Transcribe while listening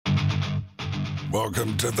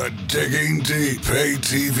Welcome to the Digging Deep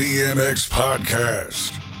ATVMX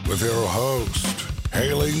podcast with your host,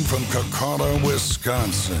 hailing from Kaukauna,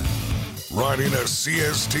 Wisconsin, riding a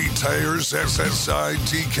CST Tires SSI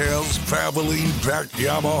decals Valvoline backed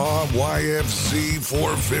Yamaha YFZ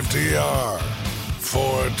 450R,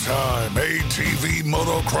 four-time ATV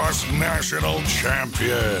motocross national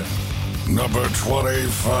champion, number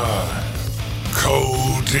 25,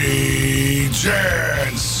 Cody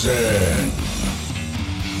Jansen.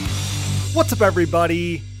 What's up,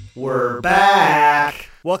 everybody? We're back.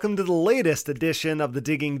 Welcome to the latest edition of the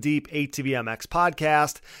Digging Deep ATVMX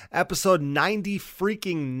podcast, episode 90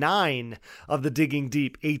 of the Digging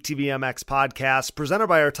Deep ATVMX podcast, presented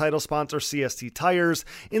by our title sponsor, CST Tires,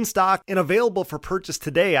 in stock and available for purchase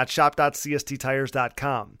today at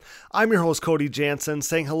shop.csttires.com. I'm your host, Cody Jansen,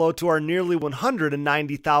 saying hello to our nearly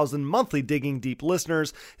 190,000 monthly Digging Deep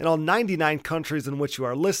listeners in all 99 countries in which you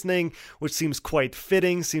are listening, which seems quite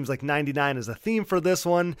fitting. Seems like 99 is a theme for this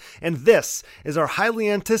one. And this is our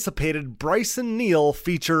highly anticipated Bryson Neal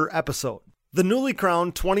feature episode. The newly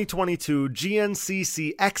crowned 2022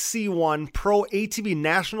 GNCC XC1 Pro ATV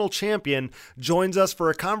National Champion joins us for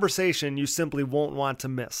a conversation you simply won't want to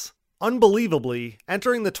miss. Unbelievably,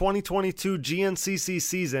 entering the 2022 GNCC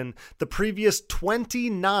season, the previous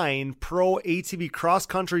 29 Pro ATV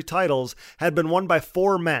cross-country titles had been won by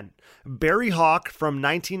four men. Barry Hawk from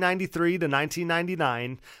 1993 to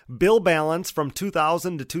 1999, Bill Balance from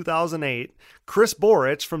 2000 to 2008, Chris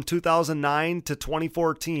Borich from 2009 to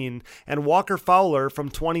 2014, and Walker Fowler from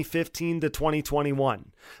 2015 to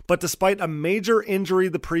 2021. But despite a major injury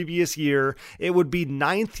the previous year, it would be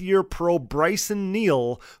ninth-year pro Bryson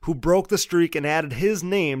Neal who broke the streak and added his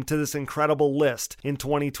name to this incredible list in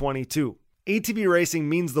 2022. ATV racing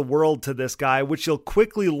means the world to this guy, which you'll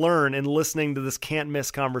quickly learn in listening to this can't-miss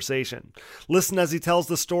conversation. Listen as he tells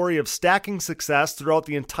the story of stacking success throughout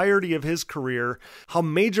the entirety of his career, how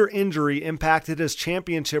major injury impacted his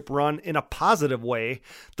championship run in a positive way,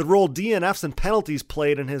 the role DNFs and penalties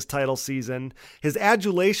played in his title season, his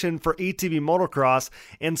adulation for ATV motocross,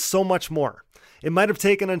 and so much more. It might have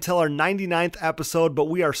taken until our 99th episode, but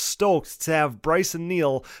we are stoked to have Bryson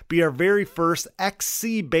Neal be our very first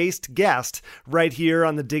XC-based guest right here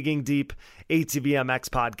on the Digging Deep ATVMX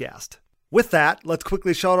podcast. With that, let's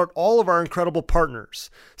quickly shout out all of our incredible partners.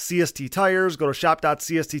 CST Tires, go to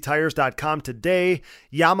shop.csttires.com today.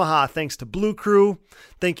 Yamaha, thanks to Blue Crew.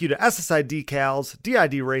 Thank you to SSI Decals,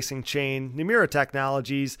 DID Racing Chain, Nemura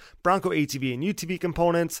Technologies, Bronco ATV and UTV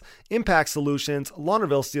Components, Impact Solutions,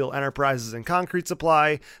 Launderville Steel Enterprises and Concrete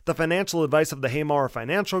Supply, the financial advice of the Haymauer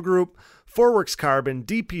Financial Group, Forworks Carbon,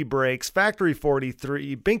 DP Brakes, Factory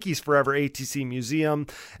 43, Binky's Forever ATC Museum,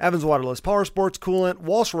 Evans Waterless Power Sports Coolant,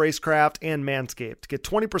 Walsh Racecraft, and Manscaped. Get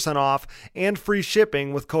 20% off and free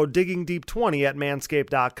shipping with code DIGGINGDEEP20 at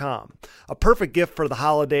manscaped.com. A perfect gift for the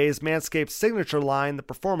holidays, Manscaped's signature line, the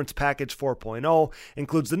Performance Package 4.0,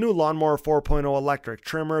 includes the new Lawnmower 4.0 electric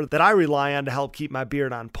trimmer that I rely on to help keep my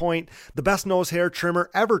beard on point. The best nose hair trimmer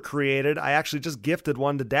ever created. I actually just gifted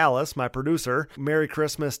one to Dallas, my producer. Merry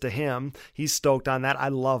Christmas to him. He's stoked on that. I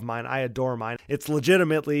love mine. I adore mine. It's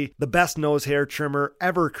legitimately the best nose hair trimmer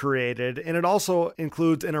ever created, and it also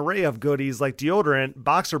includes an array of goodies like deodorant,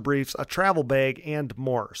 boxer briefs, a travel bag, and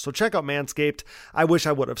more. So check out Manscaped. I wish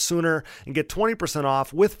I would have sooner, and get 20%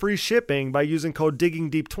 off with free shipping by using code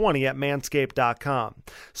DIGGINGDEEP20 at manscaped.com.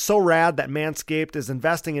 So rad that Manscaped is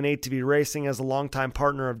investing in ATV racing as a longtime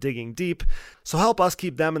partner of Digging Deep. So help us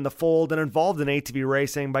keep them in the fold and involved in ATV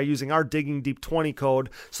racing by using our Digging Deep 20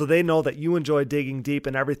 code so they know that you enjoy digging deep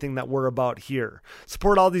and everything that we're about here.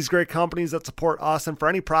 Support all these great companies that support us, and for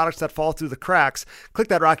any products that fall through the cracks, click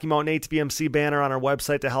that Rocky Mountain ATVMC banner on our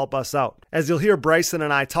website to help us out. As you'll hear Bryson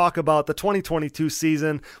and I talk about, the 2022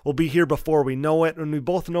 season will be here before we know it, and we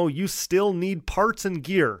both know you still need parts and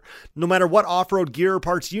gear. No matter what off-road gear or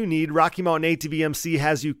parts you need, Rocky Mountain ATVMC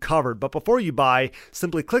has you covered. But before you buy,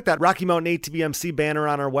 simply click that Rocky Mountain ATVMC banner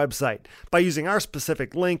on our website. By using our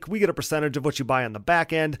specific link, we get a percentage of what you buy on the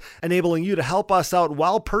back end, enabling you to help us out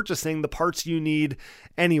while purchasing the parts you need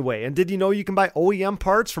anyway. And did you know you can buy OEM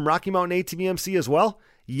parts from Rocky Mountain ATVMC as well?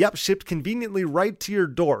 Yep, shipped conveniently right to your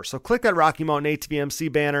door. So click that Rocky Mountain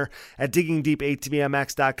ATVMC banner at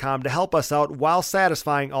diggingdeepatvmx.com to help us out while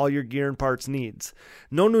satisfying all your gear and parts needs.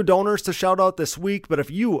 No new donors to shout out this week, but if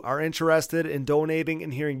you are interested in donating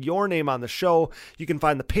and hearing your name on the show, you can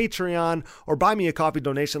find the Patreon or Buy Me a Coffee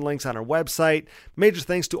donation links on our website. Major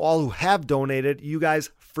thanks to all who have donated. You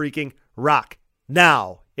guys freaking rock.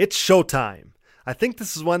 Now, it's showtime. I think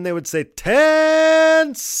this is when they would say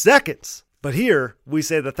 10 seconds. But here, we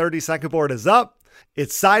say the 30-second board is up,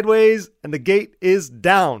 it's sideways, and the gate is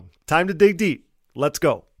down. Time to dig deep Let's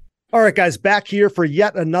go. All right, guys, back here for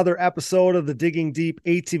yet another episode of the Digging Deep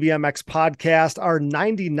ATVMX podcast, our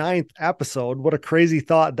 99th episode. What a crazy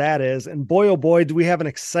thought that is. And boy, oh boy, do we have an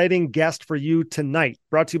exciting guest for you tonight.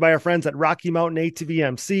 Brought to you by our friends at Rocky Mountain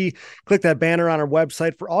ATVMC. Click that banner on our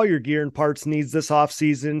website for all your gear and parts needs this off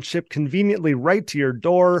season, shipped conveniently right to your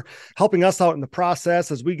door, helping us out in the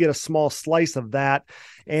process as we get a small slice of that.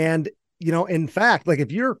 And in fact, like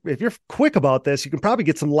if you're quick about this, you can probably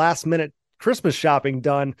get some last minute Christmas shopping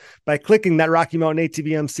done by clicking that Rocky Mountain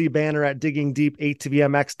ATVMC banner at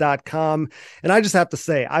diggingdeepatvmx.com. And I just have to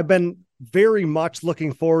say, I've been very much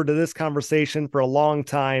looking forward to this conversation for a long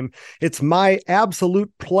time. It's my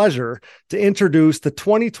absolute pleasure to introduce the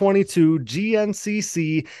 2022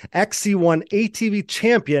 GNCC XC1 ATV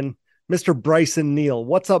champion, Mr. Bryson Neal.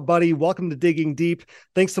 What's up, buddy? Welcome to Digging Deep.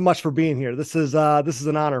 Thanks so much for being here. This is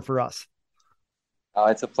an honor for us. Oh,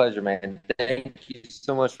 it's a pleasure, man. Thank you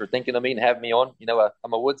so much for thinking of me and having me on.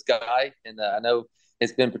 I'm a woods guy, and I know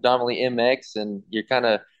it's been predominantly MX, and you're kind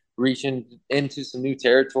of reaching into some new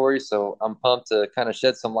territory. So I'm pumped to kind of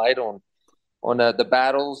shed some light on the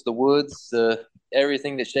battles, the woods,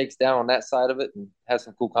 everything that shakes down on that side of it, and have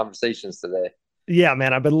some cool conversations today. Yeah,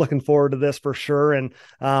 man, I've been looking forward to this for sure. And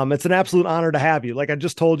it's an absolute honor to have you. Like I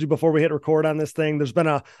just told you before we hit record on this thing, there's been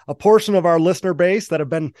a portion of our listener base that have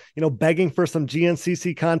been, begging for some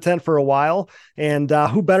GNCC content for a while. And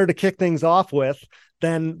who better to kick things off with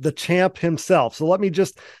than the champ himself. So let me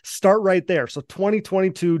just start right there. So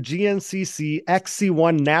 2022 GNCC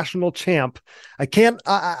XC1 national champ. I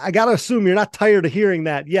got to assume you're not tired of hearing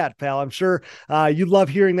that yet, pal. I'm sure you love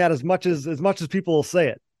hearing that as much as people will say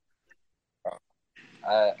it.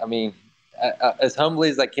 I mean, as humbly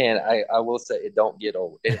as I can, I will say it don't get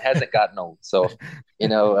old. It hasn't gotten old. So,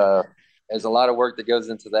 there's a lot of work that goes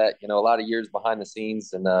into that, a lot of years behind the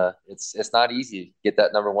scenes, and it's not easy to get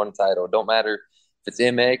that number one title. It don't matter if it's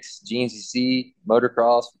MX, GNCC,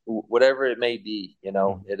 motocross, whatever it may be,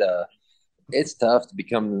 it's tough to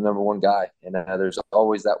become the number one guy. And there's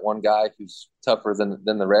always that one guy who's tougher than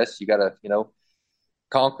the rest. You got to,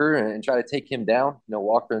 conquer and try to take him down.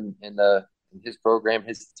 Walker and his program,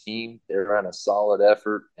 his team, they're on a solid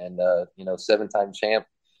effort, and 7-time champ.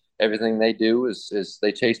 Everything they do is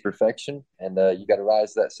they chase perfection, and you got to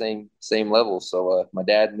rise to that same level. So my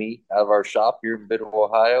dad and me out of our shop here in Biddle,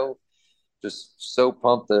 Ohio, just so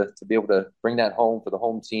pumped to be able to bring that home for the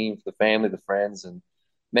home team, for the family, the friends, and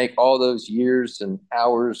make all those years and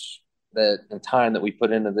hours and time that we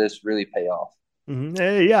put into this really pay off.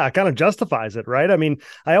 Mm-hmm. Yeah, it kind of justifies it, right? I mean,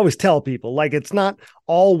 I always tell people, like, it's not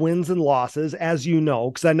all wins and losses, as you know,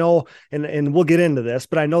 because I know, and we'll get into this,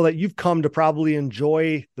 but I know that you've come to probably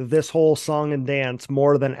enjoy this whole song and dance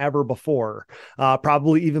more than ever before.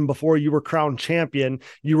 Probably even before you were crowned champion,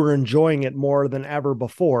 you were enjoying it more than ever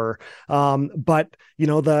before. But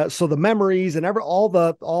the memories and all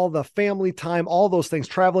the family time, all those things,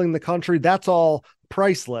 traveling the country, that's all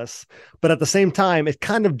priceless. But at the same time, it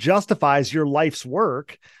kind of justifies your life's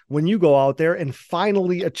work when you go out there and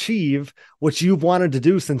finally achieve what you've wanted to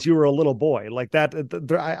do since you were a little boy. Like that,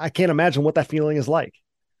 I can't imagine what that feeling is like.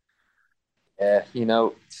 Yeah,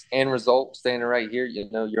 end result standing right here,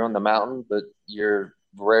 you're on the mountain, but you're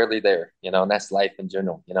rarely there, and that's life in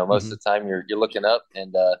general. Most of the time you're looking up,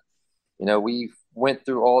 and we went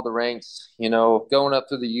through all the ranks, going up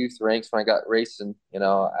through the youth ranks when I got racing.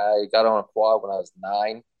 I got on a quad when I was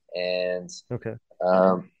 9, and okay.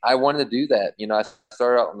 I wanted to do that. I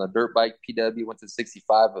started out on the dirt bike PW, went to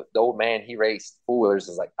 65, but the old man, he raced four-wheelers.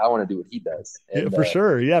 I was like, I want to do what he does. And, yeah, for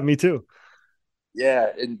sure. Yeah, me too. Yeah,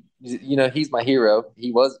 and he's my hero.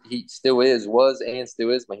 He still is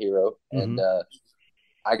my hero. Mm-hmm. And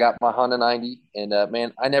I got my Honda 90, and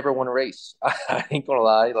man, I never won a race. I ain't gonna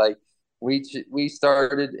lie. Like we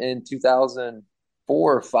started in 2004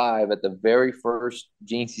 or 5 at the very first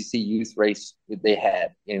GNCC youth race that they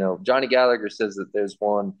had. Johnny Gallagher says that there's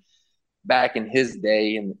one back in his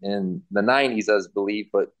day in the 90s, I believe,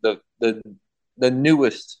 but the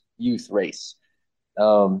newest youth race.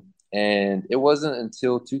 And it wasn't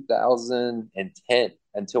until 2010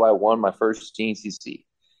 until I won my first GNCC.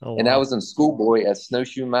 Oh, wow. And I was in schoolboy at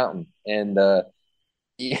Snowshoe Mountain. And,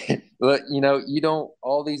 you don't,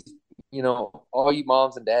 all these, all you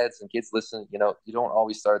moms and dads and kids listen, you don't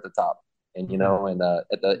always start at the top. And, and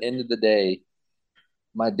at the end of the day,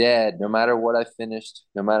 my dad, no matter what I finished,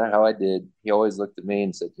 no matter how I did, he always looked at me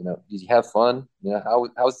and said, did you have fun? How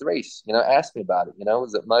was the race? Ask me about it.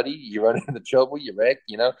 Was it muddy? You run into trouble? You wrecked?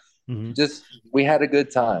 Just we had a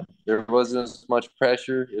good time. There wasn't as much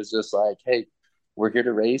pressure. It was just like, hey, we're here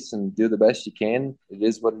to race and do the best you can. It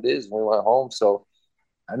is what it is. We went home. So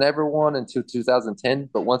I never won until 2010.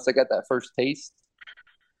 But once I got that first taste,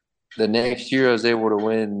 the next year I was able to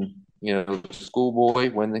win,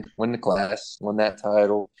 schoolboy, win the class, won that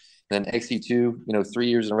title. Then XC2, 3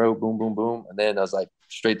 years in a row, boom, boom, boom. And then I was like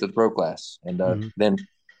straight to the pro class. And then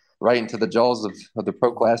right into the jaws of the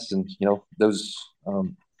pro class and, those,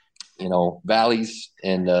 valleys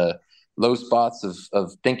and low spots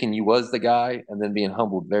of thinking you was the guy and then being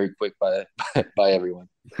humbled very quick by everyone.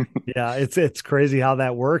 Yeah, it's crazy how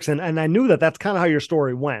that works. And I knew that that's kind of how your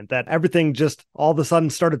story went, that everything just all of a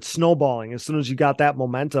sudden started snowballing as soon as you got that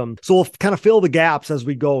momentum. So we'll kind of fill the gaps as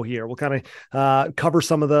we go here. We'll kind of cover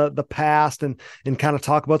some of the past and kind of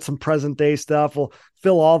talk about some present day stuff. We'll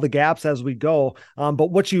fill all the gaps as we go.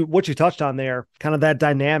 But what you touched on there, kind of that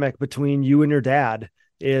dynamic between you and your dad,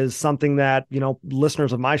 is something that,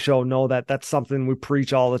 listeners of my show know that that's something we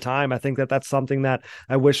preach all the time. I think that that's something that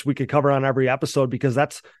I wish we could cover on every episode because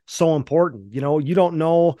that's so important. You don't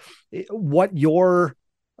know what your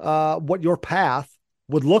path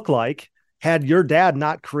would look like had your dad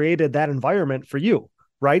not created that environment for you,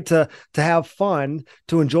 right? To have fun,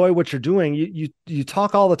 to enjoy what you're doing. You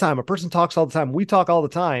talk all the time. A person talks all the time. We talk all the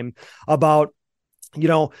time about, you're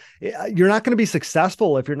not going to be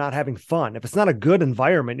successful if you're not having fun. If it's not a good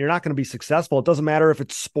environment, you're not going to be successful. It doesn't matter if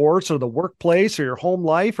it's sports or the workplace or your home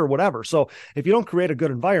life or whatever. So if you don't create a good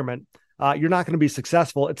environment, you're not going to be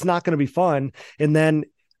successful. It's not going to be fun. And then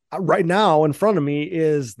right now in front of me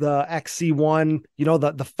is the XC1,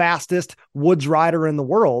 the fastest woods rider in the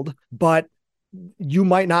world, but you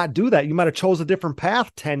might not do that. You might have chose a different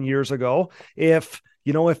path 10 years ago. If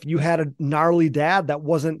you had a gnarly dad that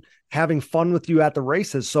wasn't having fun with you at the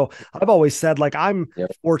races. So I've always said, like, I'm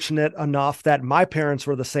fortunate enough that my parents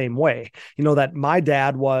were the same way, that my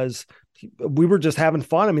dad we were just having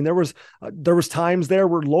fun. I mean, there was times there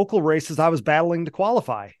were local races I was battling to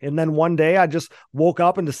qualify. And then one day I just woke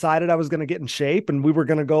up and decided I was going to get in shape and we were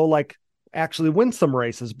going to go actually win some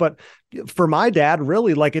races. But for my dad,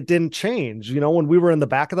 really, it didn't change, when we were in the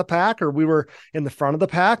back of the pack or we were in the front of the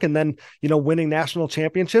pack and then, winning national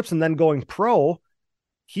championships and then going pro,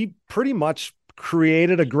 he pretty much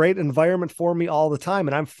created a great environment for me all the time.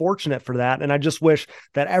 And I'm fortunate for that. And I just wish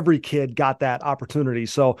that every kid got that opportunity.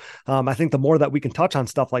 So I think the more that we can touch on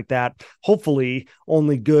stuff like that, hopefully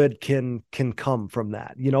only good can come from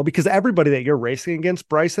that, because everybody that you're racing against,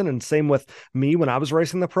 Bryson, and same with me when I was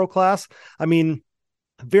racing the pro class, I mean,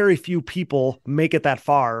 very few people make it that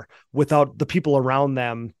far without the people around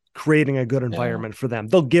them creating a good environment for them.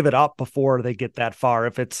 They'll give it up before they get that far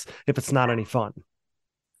if it's not any fun.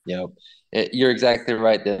 You're exactly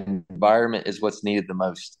right. The environment is what's needed the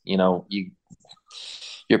most. Your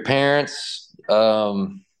parents,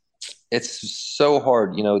 it's so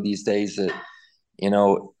hard, these days that,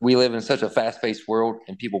 we live in such a fast-paced world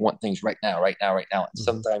and people want things right now, right now, right now. And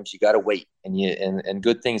sometimes you got to wait and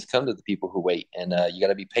good things come to the people who wait. And you got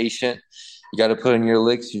to be patient. You got to put in your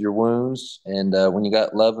licks, your wounds. And when you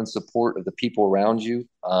got love and support of the people around you,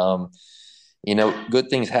 good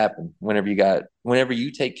things happen whenever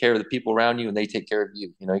you take care of the people around you and they take care of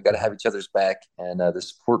you. You got to have each other's back, and the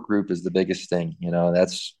support group is the biggest thing.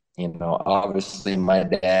 That's obviously my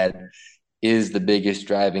dad is the biggest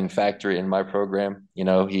driving factor in my program.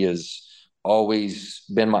 He has always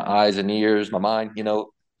been my eyes and ears, my mind,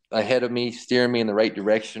 ahead of me, steering me in the right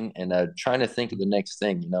direction, and trying to think of the next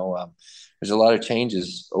thing. There's a lot of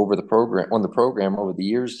changes on the program over the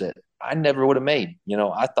years that I never would have made.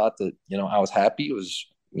 I thought that, I was happy. It was,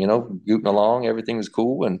 gooting along. Everything was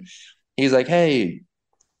cool. And he's like, hey,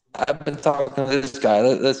 I've been talking to this guy.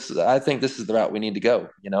 I think this is the route we need to go,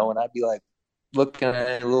 and I'd be like looking at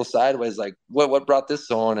it a little sideways, like what brought this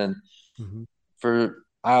on? And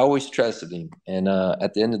I always trusted him. And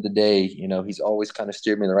at the end of the day, he's always kind of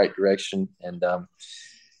steered me in the right direction. And,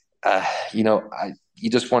 you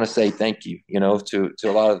just want to say thank you, to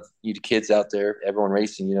a lot of you kids out there, everyone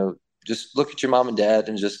racing, just look at your mom and dad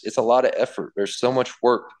and it's a lot of effort. There's so much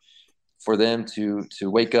work for them to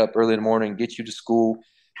wake up early in the morning, get you to school,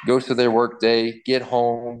 go through their work day, get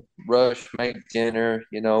home, rush, make dinner,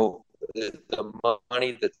 the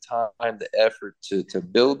money, the time, the effort to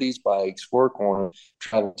build these bikes, work on them,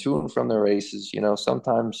 travel to and from the races,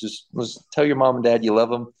 sometimes just tell your mom and dad you love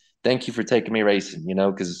them. Thank you for taking me racing,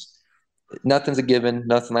 because nothing's a given.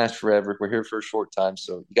 Nothing lasts forever. We're here for a short time.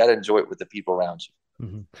 So you got to enjoy it with the people around you.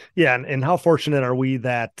 Yeah. And how fortunate are we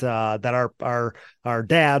that our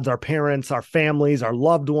dads, our parents, our families, our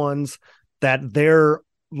loved ones, that they're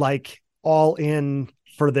all in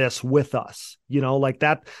for this with us, like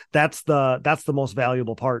that's the most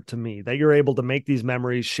valuable part to me, that you're able to make these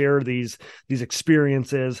memories, share these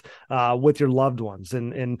experiences with your loved ones,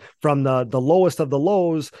 and from the lowest of the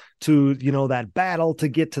lows to, that battle to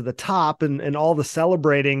get to the top, and all the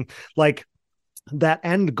celebrating, like that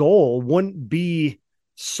end goal wouldn't be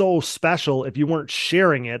so special if you weren't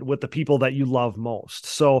sharing it with the people that you love most.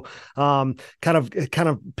 So kind of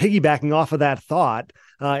piggybacking off of that thought,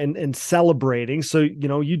 and celebrating. So,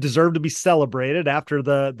 you deserve to be celebrated after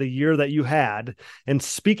the year that you had. And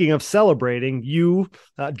speaking of celebrating, you,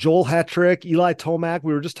 Joel Hetrick, Eli Tomac,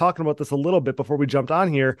 we were just talking about this a little bit before we jumped on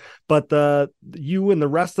here, but you and the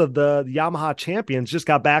rest of the Yamaha champions just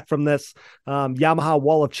got back from this Yamaha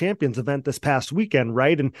Wall of Champions event this past weekend,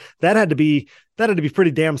 right? And that had to be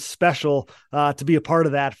pretty damn special to be a part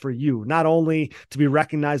of that for you. Not only to be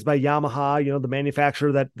recognized by Yamaha, the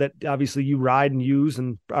manufacturer that obviously you ride and use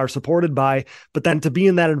and are supported by, but then to be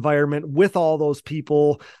in that environment with all those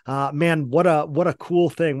people, man, what a cool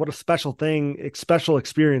thing. What a special thing, special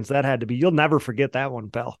experience that had to be. You'll never forget that one,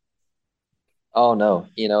 pal. Oh no,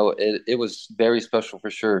 it was very special for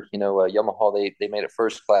sure. Yamaha, they made it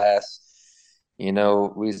first class. We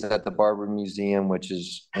was at the Barber Museum, which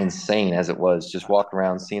is insane as it was, just walking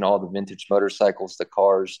around, seeing all the vintage motorcycles, the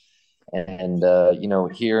cars, and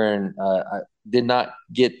hearing. I did not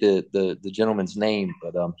get the gentleman's name,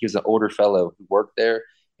 but he was an older fellow who worked there,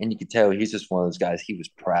 and you could tell he's just one of those guys. He was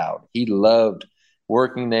proud. He loved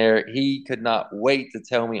working there. He could not wait to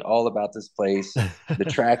tell me all about this place, the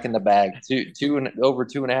track in the back, over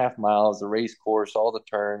 2.5 miles, the race course, all the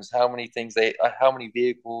turns, how many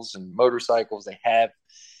vehicles and motorcycles they have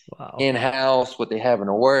in-house, what they have in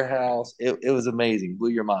a warehouse. It was amazing.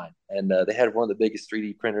 Blew your mind. And they had one of the biggest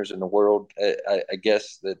 3D printers in the world. I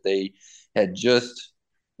guess that they had just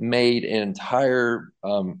made an entire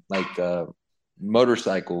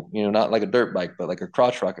motorcycle, not like a dirt bike, but like a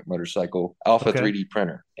crotch rocket motorcycle off a 3D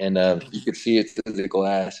printer. And you could see it through the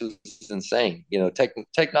glass. It was insane.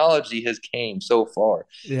 Technology has came so far.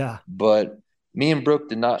 Yeah. But me and Brooke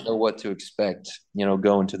did not know what to expect,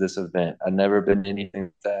 going to this event. I'd never been to anything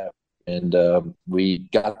like that. And we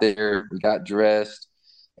got there, we got dressed,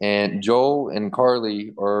 and Joel and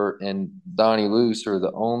Carly and Donnie Luce are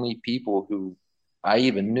the only people who I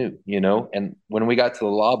even knew, and when we got to the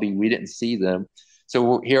lobby, we didn't see them.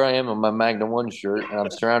 So here I am in my Magnum One shirt, and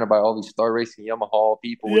I'm surrounded by all these Star Racing Yamaha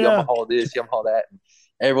people, Yamaha this, Yamaha that, and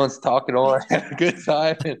everyone's talking on, having a good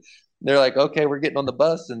time. And they're like, okay, we're getting on the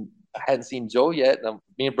bus. And I hadn't seen Joel yet. And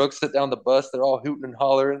me and Brooks sit down the bus. They're all hooting and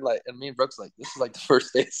hollering. And me and Brooks like, this is like the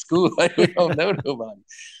first day of school. Like, we don't know nobody.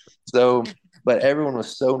 So, but everyone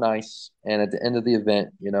was so nice. And at the end of the event,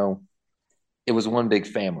 it was one big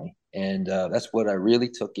family. And that's what I really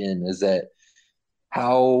took in, is that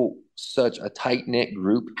how such a tight-knit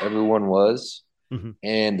group everyone was,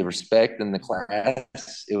 and the respect in the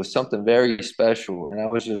class. It was something very special. And I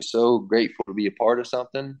was just so grateful to be a part of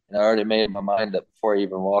something. And I already made my mind up before I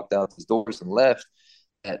even walked out these doors and left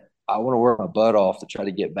that I want to work my butt off to try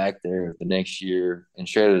to get back there the next year and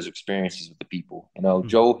share those experiences with the people.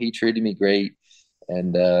 Joel, he treated me great.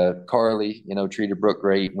 And Carly, treated Brooke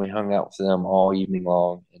great. We hung out with them all evening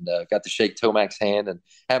long, and got to shake Tomac's hand and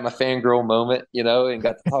had my fangirl moment, and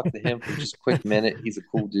got to talk to him for just a quick minute. He's a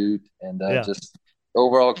cool dude. And just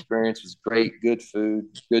overall experience was great. Good food,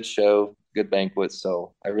 good show, good banquet.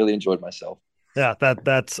 So I really enjoyed myself. Yeah,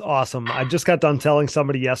 that's awesome. I just got done telling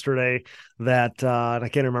somebody yesterday that, and I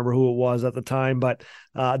can't remember who it was at the time, but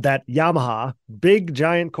that Yamaha, big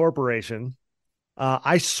giant corporation,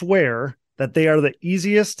 I swear that they are the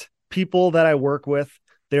easiest people that I work with.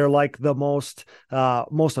 They're like the most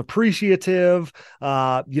appreciative.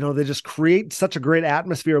 They just create such a great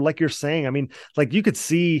atmosphere. Like you're saying, I mean, like you could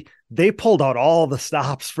see they pulled out all the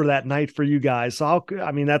stops for that night for you guys. So,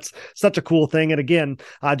 that's such a cool thing. And again,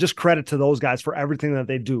 just credit to those guys for everything that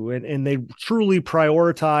they do. And they truly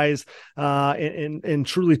prioritize and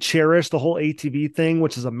truly cherish the whole ATV thing,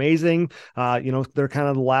 which is amazing. They're kind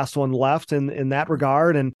of the last one left in that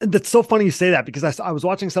regard. And that's so funny you say that, because I was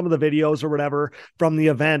watching some of the videos or whatever from the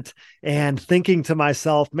event and thinking to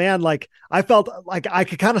myself, man, like I felt like I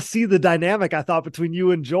could kind of see the dynamic I thought between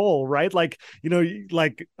you and Joel, right? Like,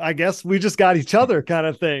 I guess we just got each other kind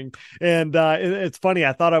of thing. And it's funny.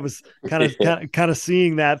 I thought I was kind of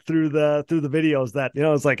seeing that through the videos that,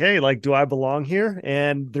 it's like, hey, like, do I belong here?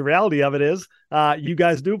 And the reality of it is you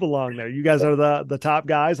guys do belong there. You guys are the top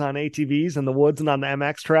guys on ATVs in the woods and on the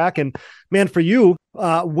MX track. And man, for you,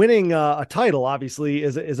 Winning a title obviously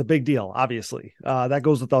is a big deal. Obviously, that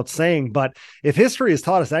goes without saying. But if history has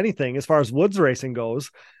taught us anything, as far as woods racing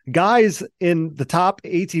goes, guys in the top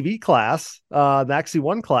ATV class, the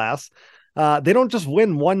XC1 class, they don't just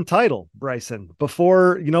win one title, Bryson.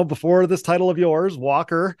 Before this title of yours,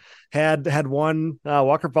 Walker had won.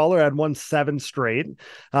 Walker Fowler had won 7 straight.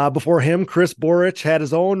 Before him, Chris Borich had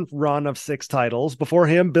his own run of 6 titles. Before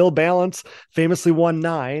him, Bill Balance famously won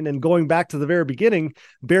 9. And going back to the very beginning,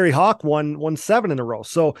 Barry Hawk won 7 in a row.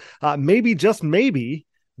 So maybe, just maybe,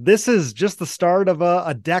 this is just the start of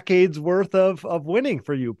a decade's worth of winning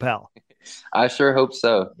for you, pal. I sure hope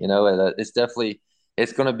so. It's definitely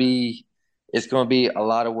it's going to be. It's going to be a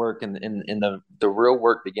lot of work, and the real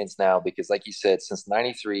work begins now because, like you said, since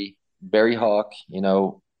 '93, Barry Hawk,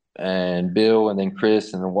 and Bill, and then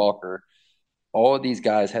Chris, and then Walker, all of these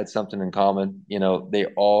guys had something in common. They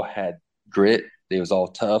all had grit. They was all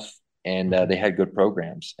tough, and they had good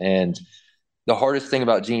programs. And the hardest thing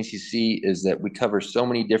about GNCC is that we cover so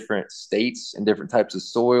many different states and different types of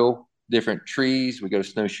soil, different trees. We go to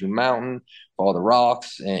Snowshoe Mountain, all the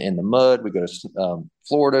rocks and the mud. We go to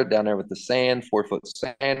Florida, down there with the sand, 4-foot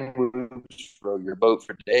sand, row your boat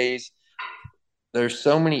for days. There's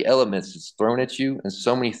so many elements that's thrown at you and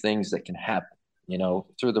so many things that can happen,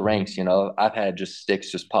 through the ranks. I've had just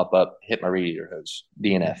sticks just pop up, hit my radiator hose,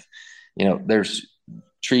 DNF. There's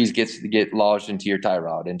trees get lodged into your tie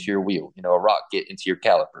rod, into your wheel, a rock get into your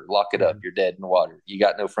caliper, lock it up, you're dead in the water. You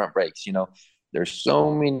got no front brakes, There's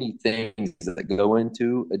so many things that go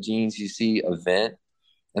into a GNCC event,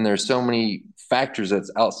 and there's so many factors that's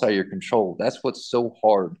outside your control. That's what's so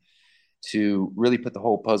hard to really put the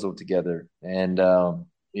whole puzzle together. And, I'm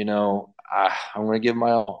going to give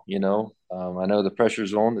my all, I know the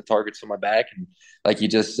pressure's on, the target's on my back. And like you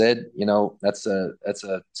just said, that's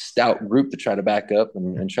a stout group to try to back up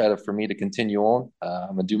and try for me to continue on.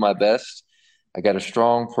 I'm going to do my best. I got a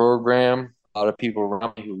strong program. A lot of people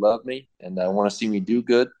around me who love me and want to see me do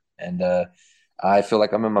good. And I feel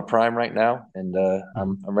like I'm in my prime right now, and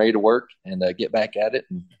I'm ready to work and get back at it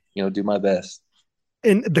and, do my best.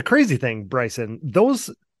 And the crazy thing, Bryson, those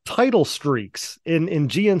title streaks in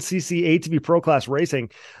GNCC ATV Pro Class racing,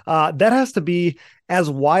 that has to be as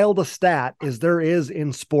wild a stat as there is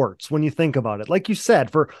in sports when you think about it. Like you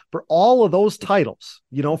said, for all of those titles,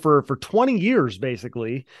 for 20 years,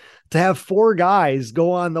 basically, to have 4 guys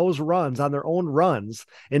go on those runs, on their own runs,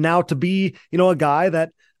 and now to be, a guy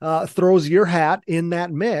that throws your hat in that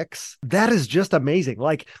mix, that is just amazing.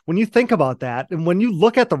 Like when you think about that, and when you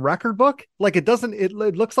look at the record book, like it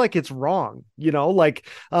looks like it's wrong, even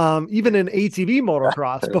in ATV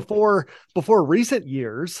motocross before recent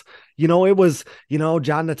years, it was,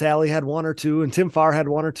 John Natale had 1 or 2, and Tim Farr had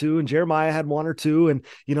 1 or 2, and Jeremiah had 1 or 2. And,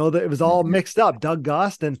 it was all mixed up. Doug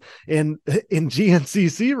Gust and in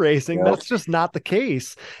GNCC racing, that's just not the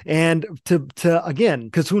case. And to again,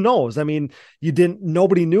 because who knows? I mean,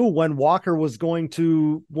 nobody knew when Walker was going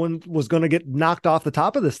to get knocked off the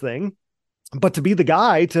top of this thing. But to be the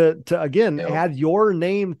guy to again add your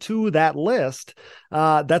name to that list,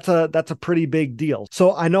 that's a pretty big deal.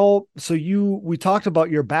 So I know. So we talked about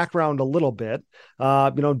your background a little bit.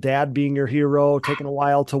 Dad being your hero, taking a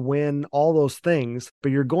while to win, all those things.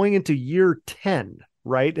 But you're going into year 10,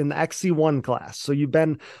 right, in the XC1 class. So you've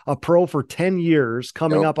been a pro for 10 years,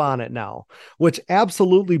 coming up on it now, which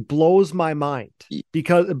absolutely blows my mind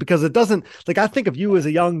because it doesn't, like, I think of you as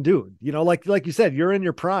a young dude, like you said, you're in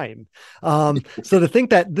your prime. So to think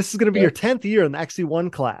that this is going to be your 10th year in the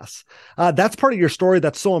XC1 class, that's part of your story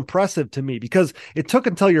that's so impressive to me, because it took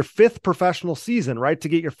until your 5th professional season, right, to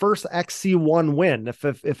get your first XC1 win.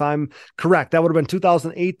 If I'm correct, that would have been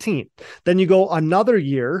 2018. Then you go another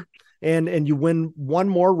year and you win 1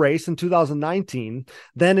 more race in 2019.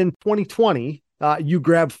 Then in 2020, you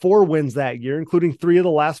grabbed 4 wins that year, including 3 of the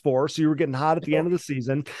last 4. So you were getting hot at the end of the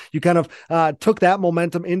season. You kind of took that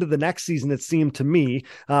momentum into the next season, it seemed to me.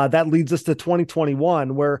 That leads us to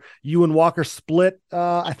 2021, where you and Walker split,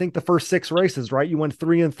 I think, the first 6 races, right? You went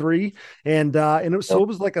 3-3. And it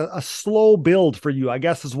was like a slow build for you, I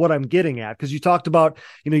guess, is what I'm getting at. Because you talked about,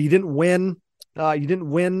 you didn't win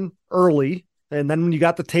early. And then when you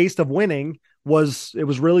got the taste of winning, it was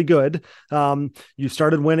really good. You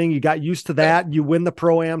started winning, you got used to that. You win the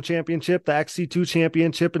Pro-Am championship, the XC2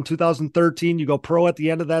 championship in 2013. You go pro at the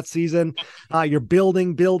end of that season. You're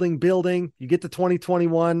building. You get to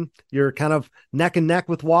 2021. You're kind of neck and neck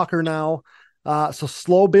with Walker now. So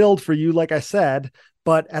slow build for you, like I said,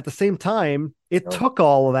 but at the same time, it took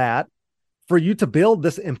all of that for you to build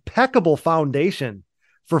this impeccable foundation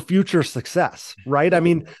for future success, right? I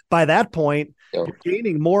mean, by that point, Yep. You're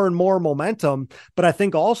gaining more and more momentum. But I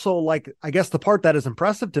think also, like, I guess the part that is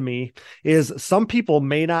impressive to me is some people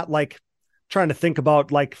may not like trying to think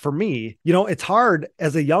about, like, for me, it's hard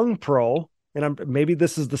as a young pro, and maybe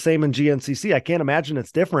this is the same in GNCC. I can't imagine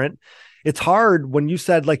it's different. It's hard when you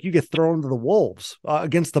said, like, you get thrown to the wolves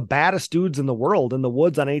against the baddest dudes in the world in the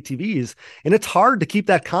woods on ATVs. And it's hard to keep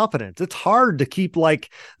that confidence. It's hard to keep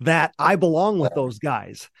like that. I belong with those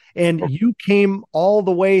guys. And you came all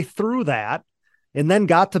the way through that and then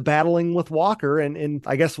got to battling with Walker. And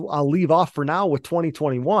I guess I'll leave off for now with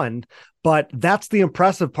 2021. But that's the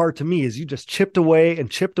impressive part to me, is you just chipped away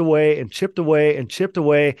and chipped away and chipped away and chipped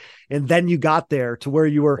away. And then you got there to where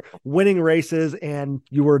you were winning races and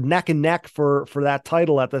you were neck and neck for that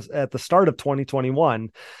title at the start of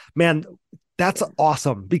 2021. Man, that's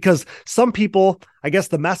awesome, because some people, I guess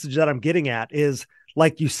the message that I'm getting at is,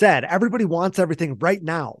 like you said, everybody wants everything right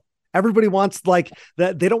now. Everybody wants, like,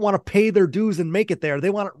 that. They don't want to pay their dues and make it there.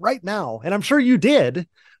 They want it right now. And I'm sure you did.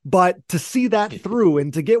 But to see that through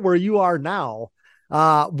and to get where you are now,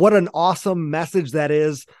 what an awesome message that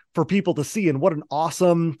is for people to see. And what an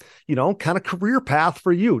awesome, kind of career path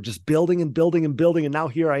for you, just building and building and building. And now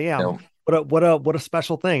here I am. Yeah. What a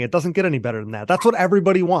special thing. It doesn't get any better than that. That's what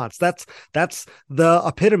everybody wants. That's the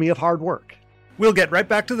epitome of hard work. We'll get right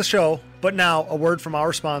back to the show, but now a word from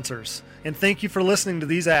our sponsors. And thank you for listening to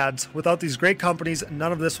these ads. Without these great companies,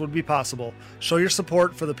 none of this would be possible. Show your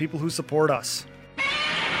support for the people who support us.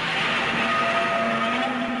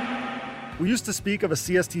 We used to speak of a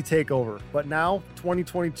CST takeover, but now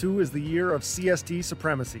 2022 is the year of CST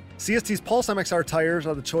supremacy. CST's Pulse MXR tires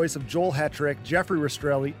are the choice of Joel Hetrick, Jeffrey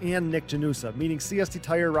Rastrelli, and Nick Janusa, meaning CST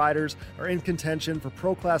tire riders are in contention for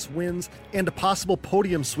Pro Class wins and a possible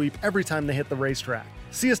podium sweep every time they hit the racetrack.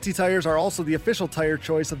 CST tires are also the official tire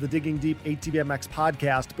choice of the Digging Deep ATVMX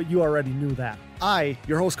podcast, but you already knew that. I,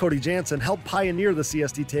 your host Cody Jansen, helped pioneer the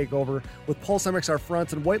CST takeover with Pulse MXR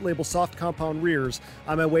fronts and white label soft compound rears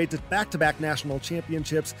on my way to back-to-back national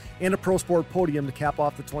championships and a Pro Sport podium to cap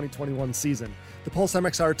off the 2021 season. The Pulse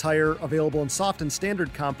MXR tire, available in soft and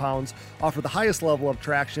standard compounds, offer the highest level of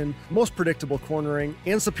traction, most predictable cornering,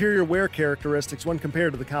 and superior wear characteristics when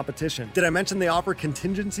compared to the competition. Did I mention they offer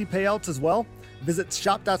contingency payouts as well? Visit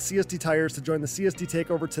shop.CST Tires to join the CST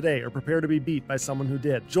takeover today, or prepare to be beat by someone who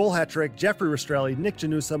did. Joel Hetrick, Jeffrey Rastrelli, Nick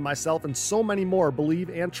Janusa, myself, and so many more believe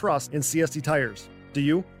and trust in CST Tires. Do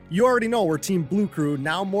you? You already know we're Team Blue Crew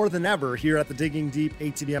now more than ever here at the Digging Deep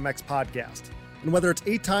ATVMX podcast. And whether it's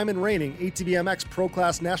 8-time and reigning ATVMX Pro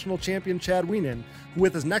Class National Champion Chad Wienen, who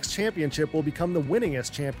with his next championship will become the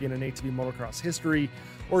winningest champion in ATV motocross history,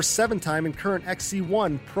 or 7-time and current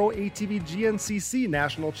XC1 Pro ATV GNCC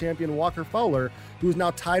National Champion Walker Fowler, who is now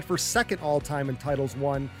tied for second all-time in titles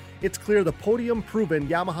won, it's clear the podium-proven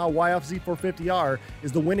Yamaha YFZ 450R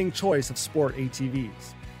is the winning choice of sport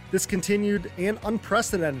ATVs. This continued and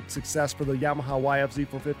unprecedented success for the Yamaha YFZ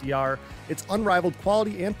 450R, its unrivaled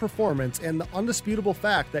quality and performance, and the undisputable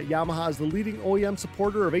fact that Yamaha is the leading OEM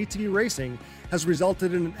supporter of ATV racing has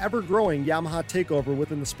resulted in an ever-growing Yamaha takeover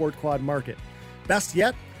within the sport quad market. Best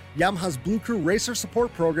yet, Yamaha's Blue Crew Racer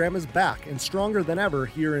Support Program is back and stronger than ever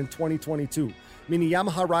here in 2022, meaning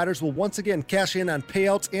Yamaha riders will once again cash in on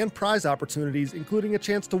payouts and prize opportunities, including a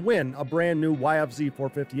chance to win a brand new YFZ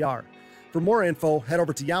 450R. For more info, head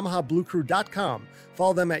over to YamahaBlueCrew.com,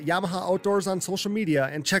 follow them at Yamaha Outdoors on social media,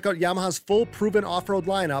 and check out Yamaha's full proven off-road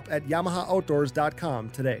lineup at YamahaOutdoors.com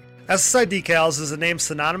today. SSI Decals is a name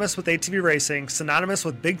synonymous with ATV racing, synonymous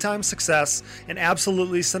with big-time success, and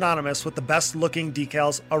absolutely synonymous with the best-looking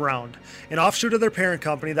decals around. An offshoot of their parent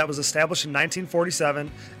company that was established in 1947,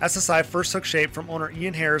 SSI first took shape from owner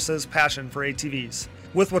Ian Harris's passion for ATVs.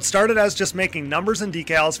 With what started as just making numbers and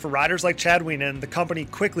decals for riders like Chad Wienen, the company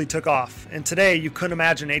quickly took off, and today you couldn't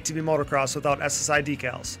imagine ATV motocross without SSI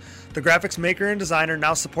Decals. The graphics maker and designer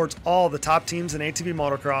now supports all the top teams in ATV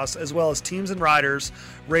motocross, as well as teams and riders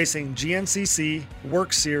racing GNCC,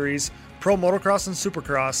 Work Series, Pro Motocross and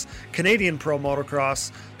Supercross, Canadian Pro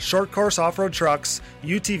Motocross, short course off-road trucks,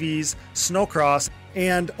 UTVs, snowcross,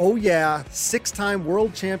 and, oh yeah, 6-time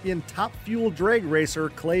world champion top fuel drag racer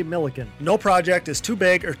Clay Millican. No project is too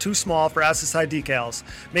big or too small for SSI Decals,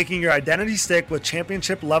 making your identity stick with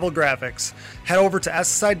championship level graphics. Head over to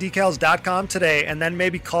SSIDecals.com today and then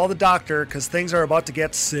maybe call the doctor, because things are about to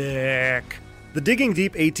get sick. The Digging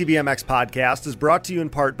Deep ATVMX podcast is brought to you in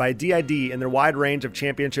part by DID and their wide range of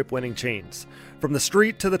championship-winning chains. From the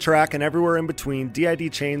street to the track and everywhere in between,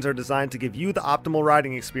 DID chains are designed to give you the optimal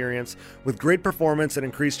riding experience with great performance and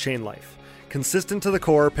increased chain life. Consistent to the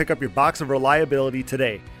core, pick up your box of reliability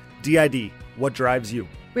today. DID, what drives you?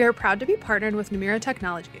 We are proud to be partnered with Numira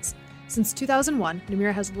Technologies. Since 2001,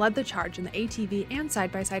 Namura has led the charge in the ATV and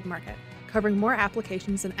side-by-side market, covering more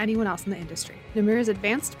applications than anyone else in the industry. Namura's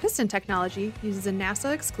advanced piston technology uses a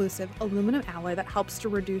NASA-exclusive aluminum alloy that helps to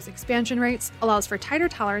reduce expansion rates, allows for tighter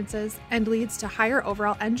tolerances, and leads to higher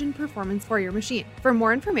overall engine performance for your machine. For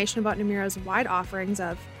more information about Namura's wide offerings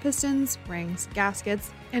of pistons, rings,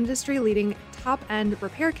 gaskets, industry-leading top-end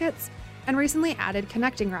repair kits, and recently added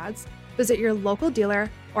connecting rods, visit your local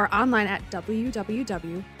dealer or online at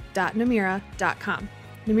www.namura.com.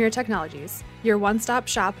 Namura Technologies, your one-stop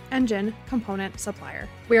shop engine component supplier.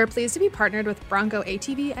 We are pleased to be partnered with Bronco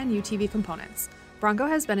ATV and UTV Components. Bronco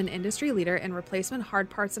has been an industry leader in replacement hard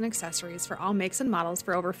parts and accessories for all makes and models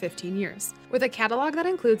for over 15 years. With a catalog that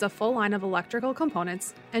includes a full line of electrical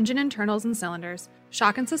components, engine internals and cylinders,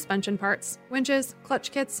 shock and suspension parts, winches,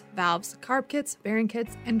 clutch kits, valves, carb kits, bearing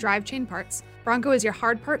kits, and drive chain parts, Bronco is your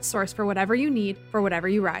hard parts source for whatever you need for whatever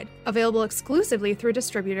you ride. Available exclusively through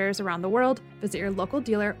distributors around the world, visit your local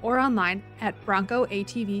dealer or online at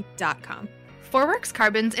broncoatv.com. Forworks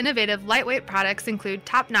Carbon's innovative lightweight products include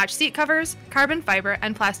top-notch seat covers, carbon fiber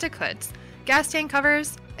and plastic hoods, gas tank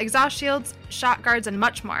covers, exhaust shields, shock guards, and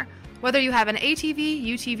much more. Whether you have an ATV,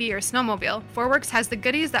 UTV, or snowmobile, Forworks has the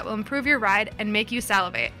goodies that will improve your ride and make you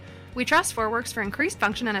salivate. We trust Forworks for increased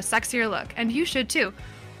function and a sexier look, and you should too.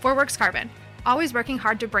 Forworks Carbon, always working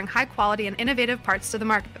hard to bring high-quality and innovative parts to the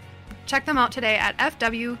market. Check them out today at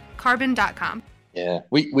fwcarbon.com. Yeah,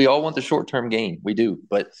 we all want the short-term gain. We do,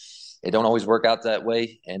 but it don't always work out that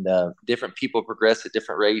way. And different people progress at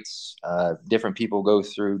different rates. Different people go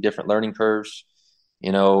through different learning curves.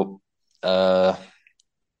 You know, I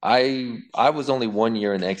was only 1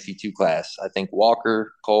 year in the XC2 class. I think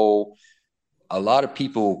Walker, Cole, a lot of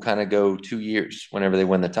people kind of go 2 years whenever they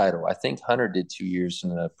win the title. I think Hunter did 2 years in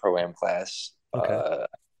the Pro-Am class. Okay.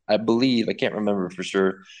 I believe, I can't remember for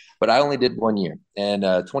sure, but I only did 1 year. And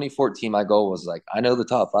 2014, my goal was like, I know the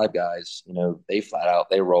top five guys, you know, they flat out,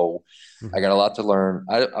 they roll. Mm-hmm. I got a lot to learn.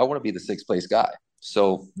 I want to be the sixth place guy.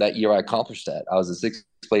 So that year I accomplished that. I was a sixth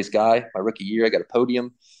place guy. My rookie year, I got a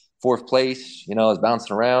podium, fourth place. You know, I was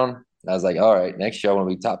bouncing around. I was like, all right, next year I want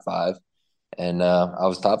to be top five. And I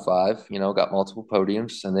was top five, you know, got multiple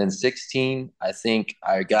podiums. And then 16, I think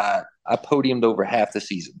I podiumed over half the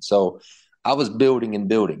season. So I was building and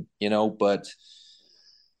building, you know, but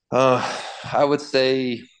I would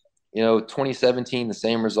say, you know, 2017, the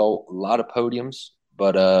same result, a lot of podiums.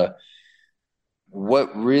 But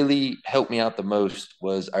what really helped me out the most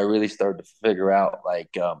was I really started to figure out like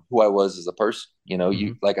who I was as a person. You know,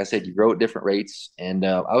 you, like I said, you grow at different rates, and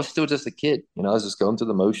I was still just a kid. You know, I was just going through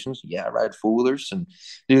the motions. Yeah, I ride foolers and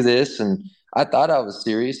do this, and I thought I was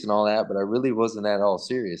serious and all that, but I really wasn't at all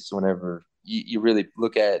serious. Whenever you really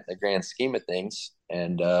look at the grand scheme of things,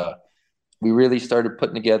 and we really started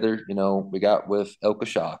putting together, you know, we got with Elka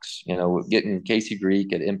Shocks, you know, getting Casey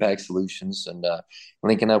Greek at Impact Solutions and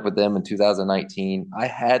linking up with them in 2019. I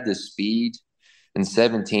had the speed in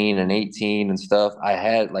 17 and 18 and stuff. I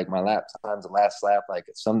had like my lap times, the last lap, like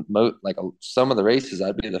some of the races,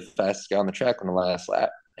 I'd be the fastest guy on the track on the last lap.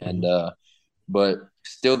 And, but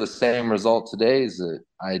still the same result today is that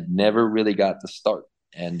I never really got to start.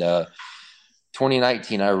 And,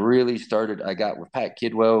 2019, I really started. I got with Pat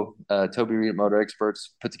Kidwell, Toby Reed at Motor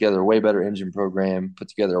Experts, put together a way better engine program, put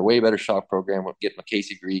together a way better shock program with getting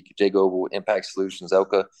Casey Greek, Jay Goble, Impact Solutions,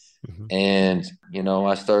 Elka. And, you know,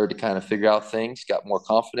 I started to kind of figure out things, got more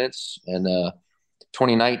confidence. And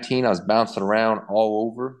 2019, I was bouncing around all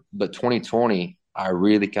over. But 2020, I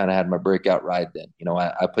really kind of had my breakout ride then. You know,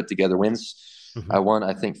 I put together wins. I won,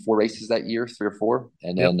 I think, 4 races that year, 3 or 4.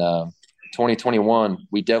 And then 2021,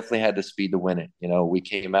 we definitely had the speed to win it. You know, we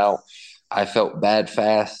came out. I felt bad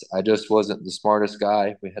fast. I just wasn't the smartest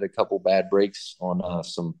guy. We had a couple bad breaks on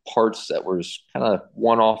some parts that were kind of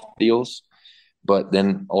one-off deals. But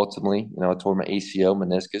then ultimately, you know, I tore my ACL,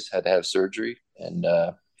 meniscus, had to have surgery. And,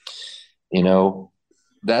 you know,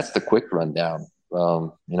 that's the quick rundown.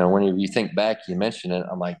 You know, whenever you think back, you mention it,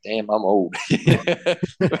 I'm like, damn, I'm old.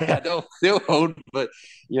 I don't feel old, but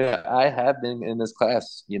yeah, I have been in this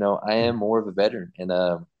class. You know, I am more of a veteran, and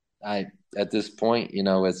I at this point, you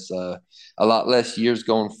know, it's a lot less years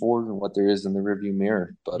going forward than what there is in the rearview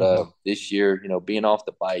mirror. But this year, you know, being off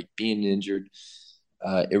the bike, being injured,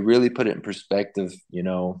 it really put it in perspective. You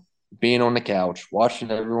know, being on the couch,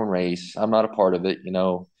 watching everyone race. I'm not a part of it. You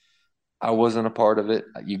know, I wasn't a part of it.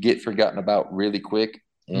 You get forgotten about really quick.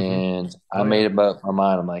 And I made up my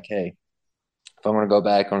mind. I'm like, hey, if I'm going to go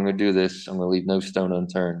back, I'm going to do this. I'm going to leave no stone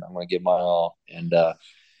unturned. I'm going to give my all. And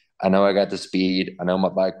I know I got the speed. I know my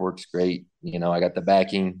bike works great. You know, I got the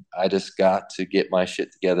backing. I just got to get my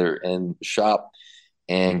shit together in the shop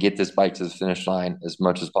and get this bike to the finish line as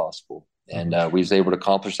much as possible. And we was able to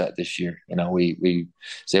accomplish that this year. We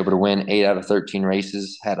was able to win 8 out of 13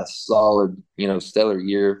 races, had a solid, stellar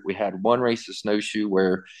year. We had one race of snowshoe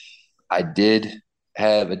where I did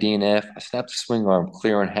have a DNF. I snapped the swing arm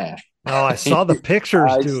clear in half. Oh, I saw the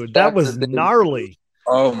pictures, dude. That was gnarly.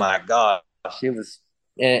 Oh my gosh.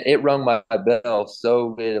 It rung my bell so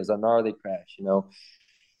good. It was a gnarly crash,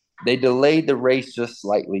 They delayed the race just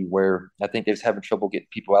slightly where I think they was having trouble getting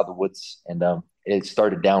people out of the woods. And it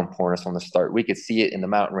started downpouring us on the start. We could see it in the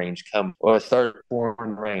mountain range come. Well, it started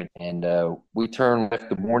pouring rain. And we turned left.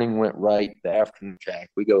 The morning went right. The afternoon track,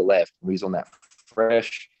 we go left. We was on that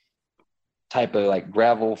fresh type of like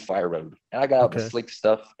gravel fire road. And I got out the slick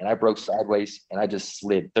stuff and I broke sideways and I just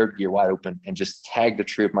slid third gear wide open and just tagged the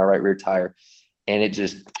tree of my right rear tire. And it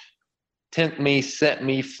just sent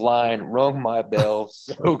me flying, rung my bell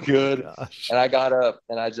so good. And I got up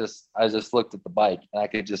and I just looked at the bike and I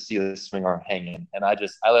could just see the swing arm hanging. And I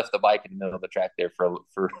left the bike in the middle of the track there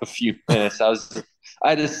for a few minutes.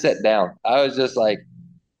 I just sat down. I was just like,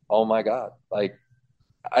 oh my God. Like,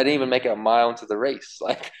 I didn't even make it a mile into the race.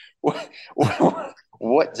 Like,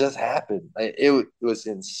 what just happened? It was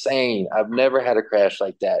insane. I've never had a crash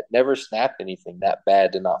like that. Never snapped anything that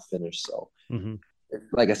bad to not finish. So,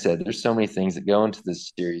 like I said, there's so many things that go into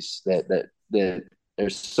this series that they're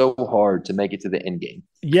so hard to make it to the end game.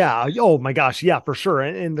 Yeah. Oh my gosh. Yeah, for sure.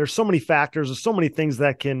 And there's so many factors. There's so many things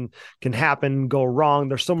that can happen, go wrong.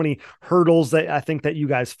 There's so many hurdles that I think that you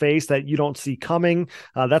guys face that you don't see coming.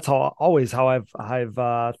 That's how I've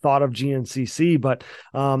thought of GNCC, but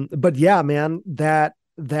yeah, man,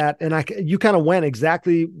 you kind of went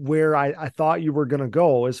exactly where I thought you were going to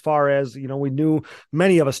go, as far as,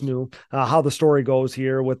 many of us knew how the story goes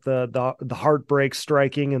here with the heartbreak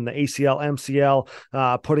striking and the ACL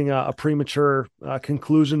MCL putting a premature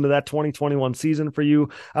conclusion to that 2021 season for you.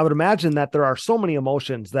 I would imagine that there are so many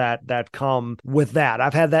emotions that come with that.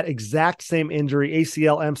 I've had that exact same injury,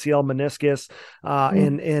 ACL, MCL, meniscus,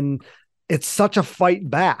 and it's such a fight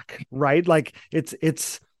back, right? Like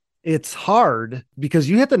it's hard because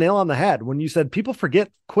you hit the nail on the head when you said people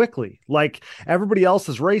forget quickly. Like, everybody else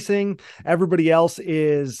is racing. Everybody else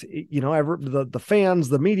is, the fans,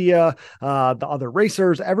 the media, the other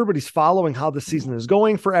racers, everybody's following how the season is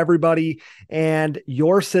going for everybody. And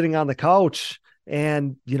you're sitting on the couch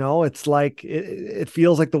and, it's like, it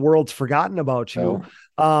feels like the world's forgotten about you.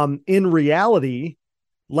 In reality,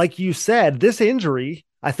 like you said, this injury,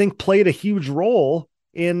 I think, played a huge role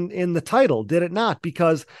in the title, did it not?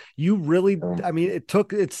 Because you really,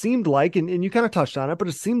 it seemed like, and you kind of touched on it, but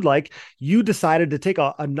it seemed like you decided to take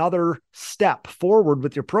another step forward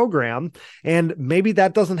with your program. And maybe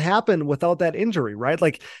that doesn't happen without that injury, right?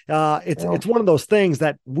 Like, it's one of those things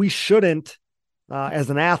that we shouldn't, as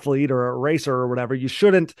an athlete or a racer or whatever, you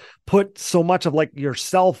shouldn't put so much of like your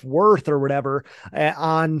self-worth or whatever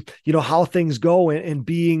on, how things go and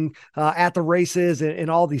being at the races and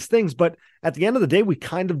all these things. But at the end of the day, we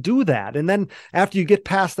kind of do that. And then after you get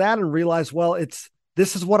past that and realize, well,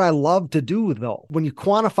 this is what I love to do, though. When you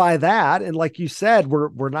quantify that, and like you said,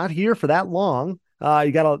 we're not here for that long.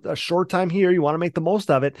 You got a short time here. You want to make the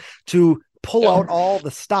most of it to pull out all the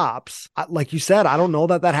stops. Like you said, I don't know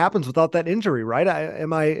that happens without that injury, right?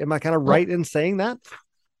 Am I kind of right in saying that?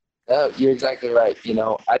 You're exactly right.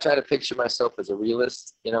 I try to picture myself as a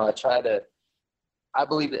realist. I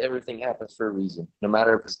believe that everything happens for a reason, no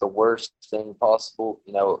matter if it's the worst thing possible.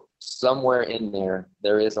 Somewhere in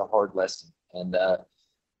there is a hard lesson. And,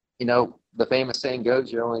 the famous saying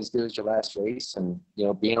goes, you're only as good as your last race. And,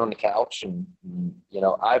 being on the couch and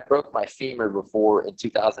I broke my femur before in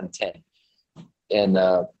 2010. And,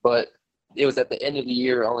 but it was at the end of the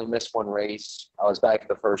year. I only missed one race. I was back at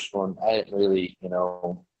the first one. I didn't really,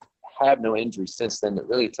 have no injuries since then. It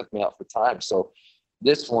really took me out for time. So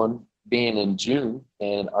this one being in June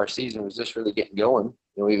and our season was just really getting going,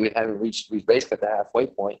 we basically at the halfway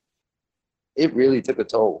point. It really took a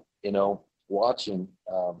toll, watching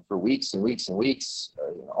for weeks and weeks and weeks,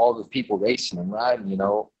 all the people racing and riding,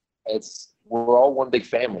 we're all one big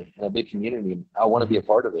family and a big community. And I want to be a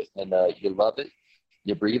part of it. And you love it.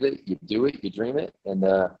 You breathe it, you do it, you dream it. And,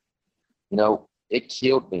 it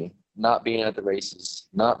killed me not being at the races,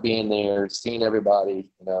 not being there, seeing everybody,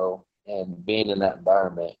 and being in that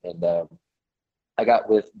environment. And I got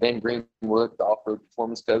with Ben Greenwood, the off-road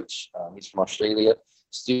performance coach. He's from Australia.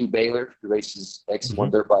 Stu Baylor, who races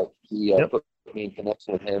X1 dirt bike. He put me in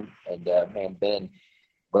connection with him. And, man, Ben,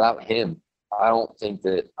 without him, I don't think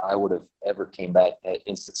that I would have ever came back at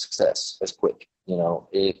instant success as quick.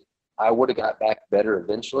 I would have got back better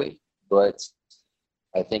eventually, but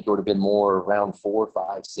I think it would have been more around 4,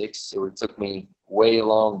 5, 6. It would took me way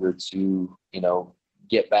longer to,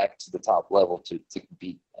 get back to the top level to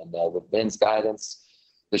compete. And with Ben's guidance,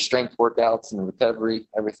 the strength workouts and the recovery,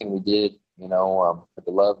 everything we did, with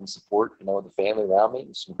the love and support, the family around me,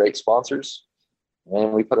 and some great sponsors.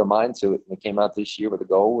 And we put our mind to it. We came out this year with a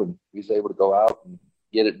goal, and we was able to go out and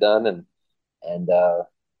get it done. And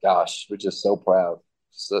gosh, we're just so proud.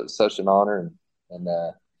 Such an honor, and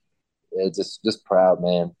just proud,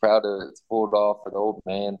 man. Proud to pull it off for the old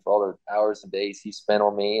man, for all the hours and days he spent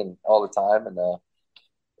on me and all the time. And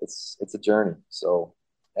it's a journey. So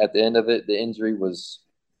at the end of it, the injury was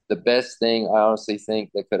the best thing I honestly think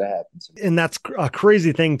that could have happened to me. And that's a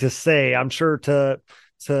crazy thing to say. I'm sure to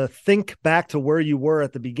think back to where you were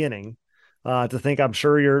at the beginning, I'm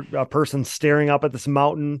sure you're a person staring up at this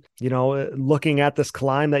mountain, looking at this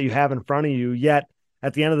climb that you have in front of you. Yet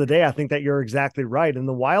at the end of the day, I think that you're exactly right. And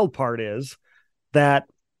the wild part is that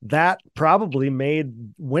probably made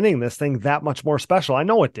winning this thing that much more special. I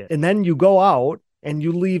know it did. And then you go out and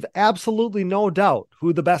you leave absolutely no doubt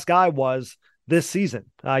who the best guy was this season.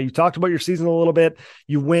 You talked about your season a little bit.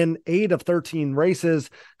 You win 8 of 13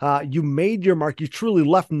 races. You made your mark. You truly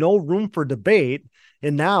left no room for debate.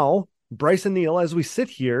 And now Brycen Neal, as we sit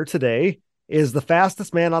here today, is the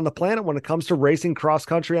fastest man on the planet when it comes to racing cross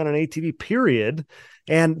country on an ATV, period.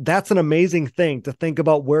 And that's an amazing thing to think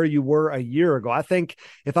about where you were a year ago. I think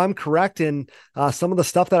if I'm correct in some of the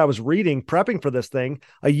stuff that I was reading, prepping for this thing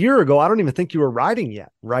a year ago, I don't even think you were riding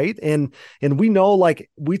yet. Right. And we know, like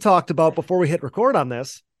we talked about before we hit record on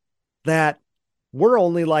this, that we're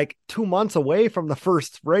only like 2 months away from the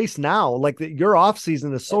first race now. Like your off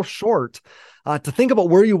season is so short. To think about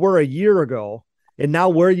where you were a year ago and now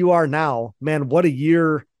where you are now, man, what a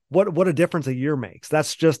year, what a difference a year makes.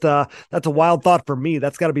 That's just that's a wild thought for me.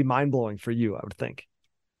 That's got to be mind blowing for you, I would think.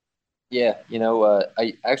 Yeah.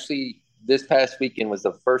 I actually, this past weekend was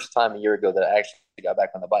the first time a year ago that I actually got back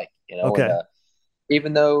on the bike, Okay. And,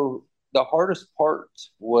 even though the hardest part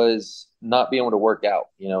was not being able to work out,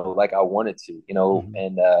 like I wanted to,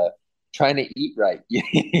 and, trying to eat right.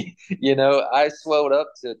 I swelled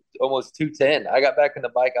up to almost 210. I got back on the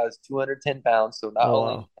bike. I was 210 pounds. So not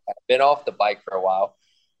only I've been off the bike for a while,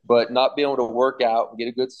 but not being able to work out and get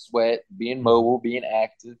a good sweat, being mobile, being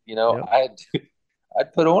active, yep.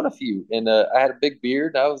 I'd put on a few, and I had a big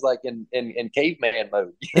beard. And I was like in caveman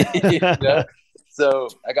mode, So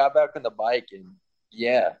I got back on the bike, and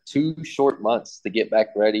 2 short months to get back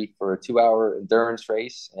ready for a 2-hour endurance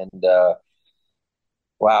race. And,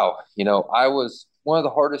 wow, I was one of the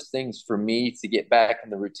hardest things for me to get back in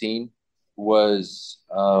the routine was,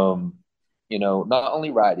 not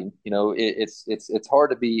only riding. It's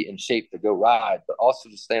hard to be in shape to go ride, but also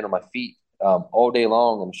to stand on my feet all day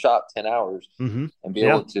long in the shop 10 hours and be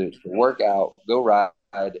able to work out, go ride,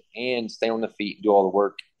 and stay on the feet and do all the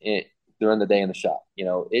work during the day in the shop.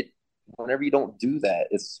 Whenever you don't do that,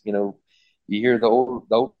 it's you hear the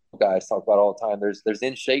old guys talk about all the time. There's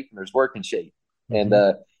in shape and there's work in shape. And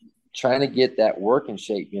trying to get that work in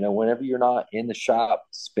shape, whenever you're not in the shop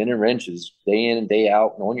spinning wrenches day in and day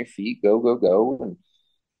out and on your feet, go, and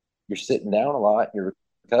you're sitting down a lot, you're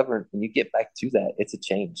recovering, when you get back to that, it's a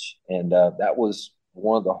change. And that was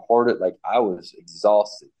one of the hardest. Like I was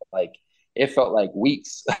exhausted. Like it felt like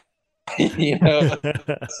weeks,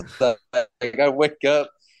 So, like I wake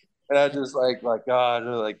up and I just like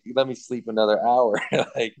God, let me sleep another hour.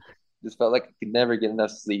 Just felt like I could never get enough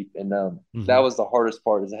sleep. And that was the hardest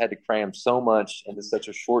part, is I had to cram so much into such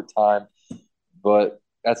a short time. But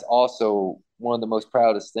that's also one of the most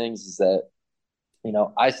proudest things, is that,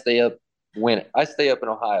 I stay up in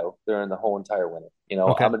Ohio during the whole entire winter.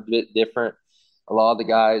 Okay. I'm a bit different. A lot of the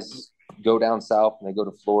guys go down south and they go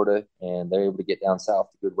to Florida, and they're able to get down south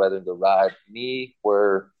to good weather and go ride. Me,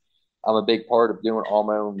 where I'm a big part of doing all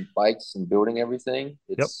my own bikes and building everything.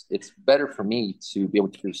 It's better for me to be able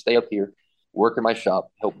to stay up here, work in my shop,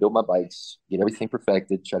 help build my bikes, get everything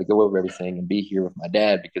perfected, try to go over everything, and be here with my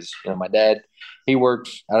dad, because my dad, he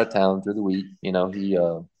works out of town through the week.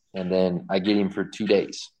 And then I get him for 2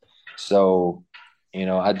 days. So,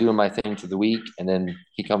 I do my thing for the week, and then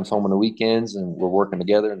he comes home on the weekends, and we're working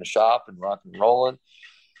together in the shop and rocking and rolling.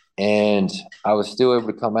 And I was still able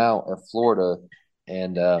to come out at Florida,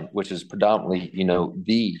 and which is predominantly,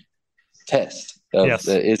 the test of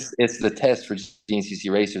it's the test for GNCC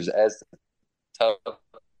racers, as the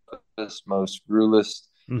toughest, most gruelest,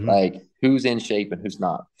 like who's in shape and who's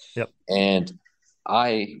not. Yep. And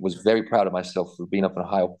I was very proud of myself for being up in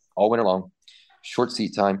Ohio all winter long, short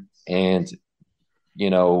seat time, and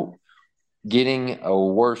getting a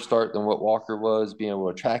worse start than what Walker was, being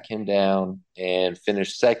able to track him down and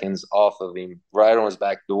finish seconds off of him right on his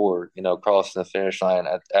back door, crossing the finish line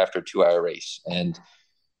after a 2-hour race. And,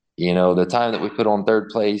 the time that we put on third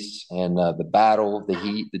place and the battle, the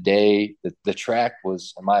heat, the day, the track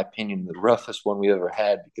was, in my opinion, the roughest one we ever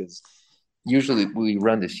had, because usually we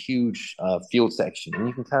run this huge field section and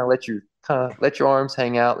you can kind of let your arms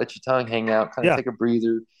hang out, let your tongue hang out, kind of take a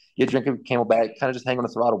breather, get a drink of Camelback, kind of just hang on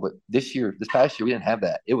the throttle. But this past year, we didn't have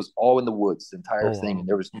that. It was all in the woods, the entire thing. And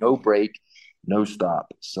there was no break, no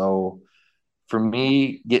stop. So for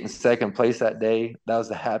me, getting second place that day, that was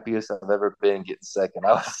the happiest I've ever been getting second.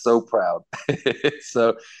 I was so proud.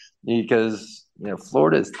 So because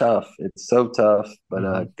Florida is tough. It's so tough.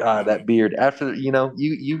 But God, that beard after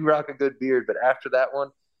you rock a good beard, but after that one,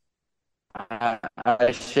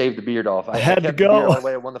 I shaved the beard off. I had to go. The beard all the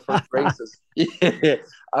way. I won the first races.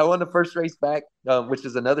 I won the first race back, which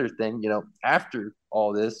is another thing. After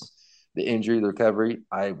all this, the injury, the recovery,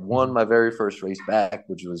 I won my very first race back,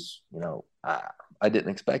 which was, I didn't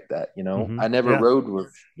expect that. I never rode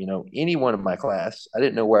with, anyone in my class. I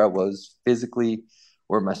didn't know where I was physically,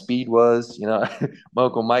 where my speed was. My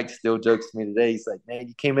Uncle Mike still jokes to me today. He's like, "Man,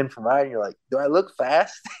 you came in from riding. You're like, do I look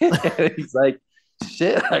fast?" He's like,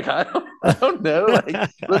 "Shit, like I don't know.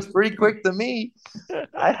 Like, looks pretty quick to me."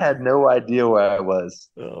 I had no idea where I was.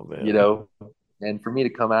 Oh man. And for me to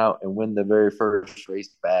come out and win the very first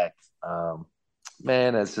race back,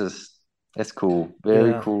 man, it's cool.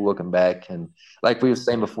 Very cool looking back. And like we were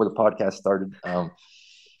saying before the podcast started, I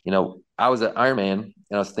was at Ironman and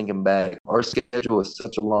I was thinking back, our schedule is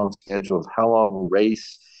such a long schedule of how long we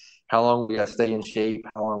race, how long we got to stay in shape,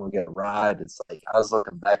 how long we got to ride. It's like, I was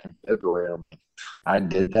looking back in February, I'm like, I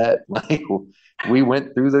did that. Like, we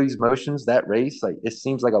went through these motions, that race, like it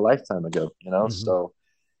seems like a lifetime ago, So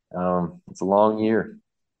it's a long year.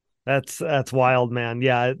 That's wild, man.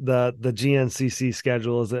 Yeah, the GNCC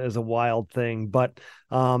schedule is a wild thing. But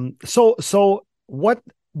so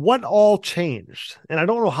what all changed? And I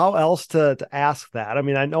don't know how else to ask that. I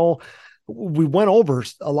mean, I know we went over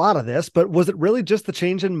a lot of this, but was it really just the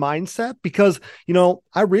change in mindset? Because,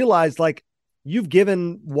 I realized like you've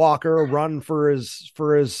given Walker a run for his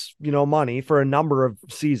money for a number of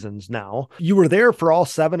seasons now. You were there for all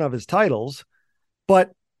 7 of his titles,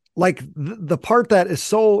 but like the part that is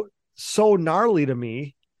so gnarly to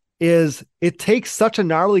me is it takes such a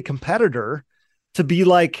gnarly competitor to be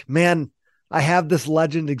like, man, I have this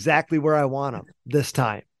legend exactly where I want him this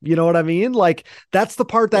time. You know what I mean? Like that's the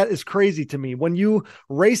part that is crazy to me when you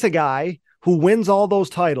race a guy who wins all those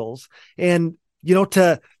titles and,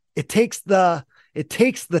 it takes the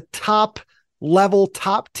top level,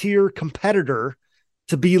 top tier competitor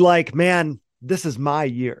to be like, man, this is my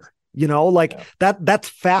year. That's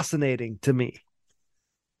fascinating to me.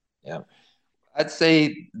 Yeah. I'd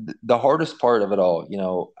say the hardest part of it all,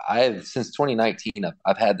 since 2019,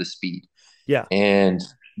 I've had the speed. Yeah.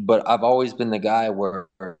 But I've always been the guy where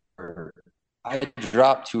I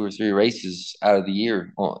dropped 2 or 3 races out of the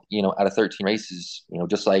year, out of 13 races,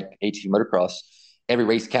 just like ATV motocross, every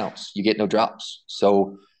race counts. You get no drops.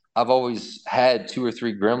 So I've always had 2 or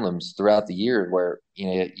 3 gremlins throughout the year where,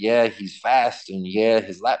 he's fast and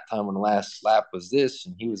his lap time on the last lap was this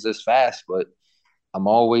and he was this fast, but I'm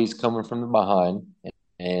always coming from the behind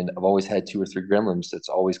and I've always had 2 or 3 gremlins that's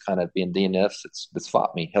always kind of been DNFs that's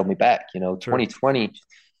fought me, held me back. 2020,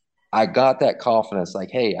 I got that confidence like,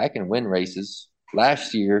 hey, I can win races.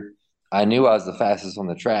 Last year, I knew I was the fastest on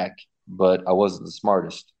the track, but I wasn't the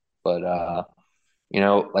smartest. But,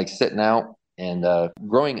 like sitting out and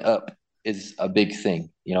growing up is a big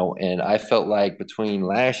thing, and I felt like between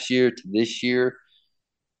last year to this year,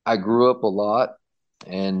 I grew up a lot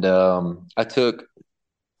and I took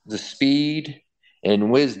the speed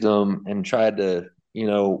and wisdom and tried to,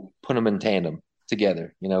 put them in tandem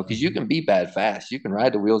together, because you can be bad fast. You can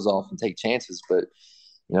ride the wheels off and take chances. But,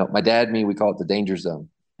 my dad and me, we call it the danger zone.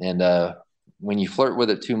 And when you flirt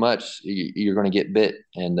with it too much, you're going to get bit.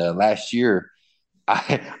 And last year,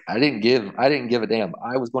 I didn't give a damn.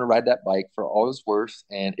 I was going to ride that bike for all it was worth,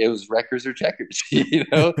 and it was wreckers or checkers.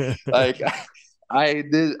 Like I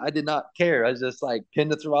did not care. I was just like pin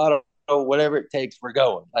the throttle, whatever it takes, we're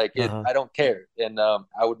going. Like I don't care. And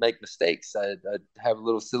I would make mistakes. I'd have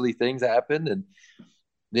little silly things happen. And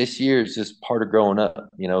this year is just part of growing up.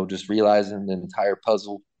 Just realizing the entire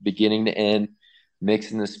puzzle, beginning to end.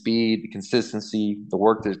 Mixing the speed, the consistency, the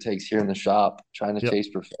work that it takes here in the shop, trying to chase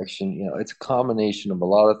perfection. It's a combination of a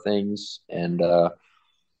lot of things. And I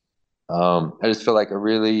just feel like I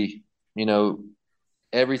really,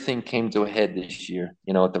 everything came to a head this year,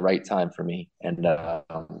 at the right time for me. And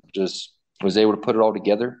just was able to put it all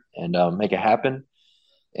together and make it happen.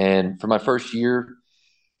 And for my first year,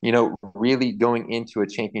 really going into a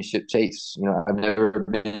championship chase. I've never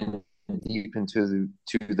been deep into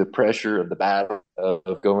the pressure of the battle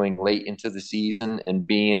of going late into the season and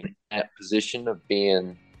being in that position of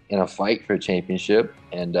being in a fight for a championship.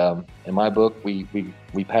 And in my book, we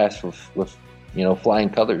passed with flying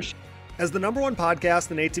colors. As the number one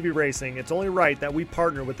podcast in ATV racing, it's only right that we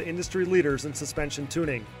partner with the industry leaders in suspension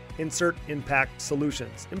tuning. Insert Impact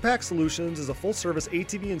Solutions. Impact Solutions is a full-service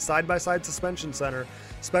ATV and side-by-side suspension center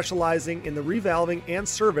specializing in the revalving and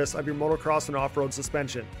service of your motocross and off-road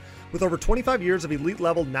suspension. With over 25 years of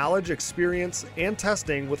elite-level knowledge, experience, and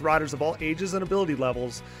testing with riders of all ages and ability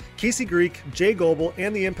levels, Casey Greek, Jay Goebel,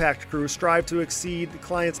 and the Impact crew strive to exceed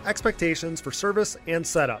clients' expectations for service and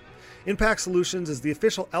setup. Impact Solutions is the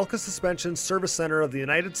official Elka Suspension Service Center of the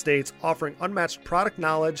United States, offering unmatched product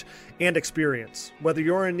knowledge and experience. Whether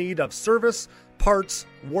you're in need of service, parts,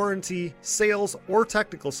 warranty, sales, or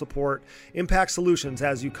technical support, Impact Solutions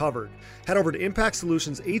has you covered. Head over to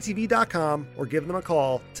ImpactSolutionsATV.com or give them a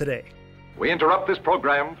call today. We interrupt this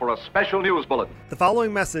program for a special news bulletin. The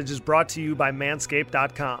following message is brought to you by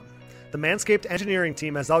Manscaped.com. The Manscaped engineering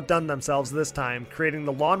team has outdone themselves this time, creating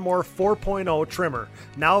the Lawnmower 4.0 trimmer,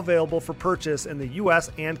 now available for purchase in the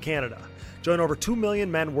US and Canada. Join over 2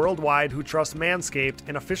 million men worldwide who trust Manscaped,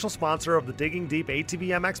 an official sponsor of the Digging Deep ATV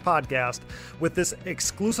MX podcast, with this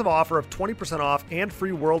exclusive offer of 20% off and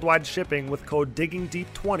free worldwide shipping with code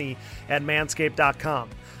DIGGINGDEEP20 at Manscaped.com.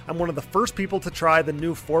 I'm one of the first people to try the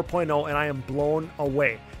new 4.0 and I am blown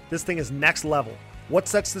away. This thing is next level. What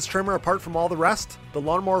sets this trimmer apart from all the rest? The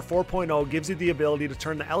Lawnmower 4.0 gives you the ability to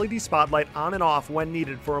turn the LED spotlight on and off when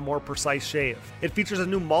needed for a more precise shave. It features a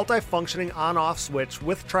new multi-functioning on-off switch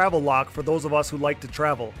with travel lock for those of us who like to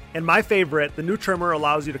travel. And my favorite, the new trimmer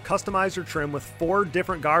allows you to customize your trim with 4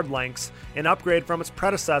 different guard lengths, an upgrade from its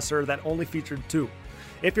predecessor that only featured 2.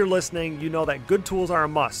 If you're listening, you know that good tools are a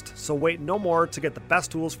must, so wait no more to get the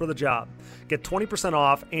best tools for the job. Get 20%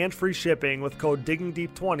 off and free shipping with code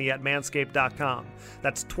DIGGINGDEEP20 at Manscaped.com.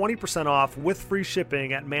 That's 20% off with free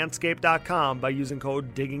shipping at Manscaped.com by using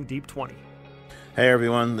code DIGGINGDEEP20. Hey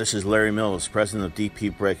everyone, this is Larry Mills, president of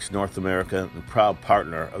DP Brakes North America and proud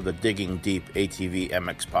partner of the Digging Deep ATV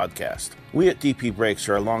MX podcast. We at DP Brakes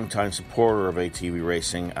are a longtime supporter of ATV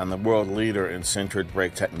racing and the world leader in sintered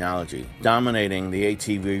brake technology, dominating the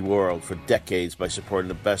ATV world for decades by supporting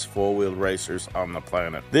the best four-wheel racers on the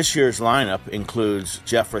planet. This year's lineup includes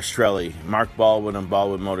Jeff Rastrelli, Mark Baldwin and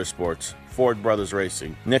Baldwin Motorsports, Ford Brothers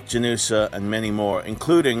Racing, Nick Janusa, and many more,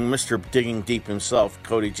 including Mr. Digging Deep himself,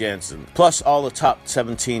 Cody Jansen. Plus all the top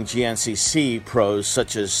 17 GNCC pros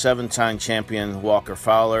such as 7-time champion Walker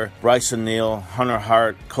Fowler, Bryson Neal, Hunter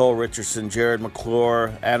Hart, Cole Richardson, Jared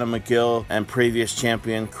McClure, Adam McGill, and previous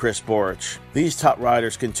champion Chris Borich. These top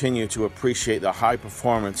riders continue to appreciate the high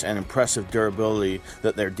performance and impressive durability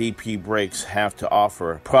that their DP brakes have to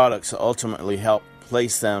offer, products that ultimately help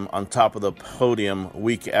place them on top of the podium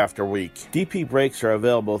week after week. DP brakes are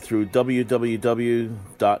available through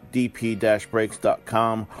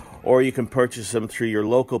www.dp-brakes.com, or you can purchase them through your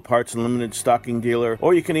local Parts Unlimited stocking dealer,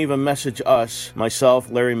 or you can even message us, myself,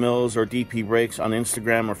 Larry Mills, or DP Brakes on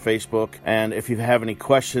Instagram or Facebook. And if you have any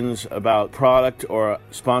questions about product or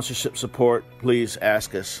sponsorship support, please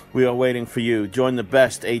ask us. We are waiting for you. Join the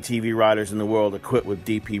best ATV riders in the world equipped with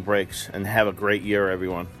DP Brakes, and have a great year,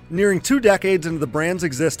 everyone. Nearing 2 decades into the brand's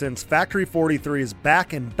existence, Factory 43 is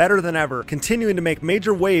back and better than ever, continuing to make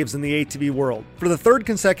major waves in the ATV world. For the 3rd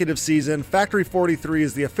consecutive season, Factory 43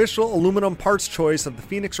 is the official aluminum parts choice of the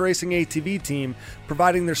Phoenix Racing ATV team,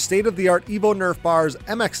 providing their state-of-the-art Evo Nerf bars,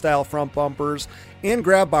 MX-style front bumpers, and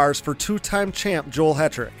grab bars for 2-time champ Joel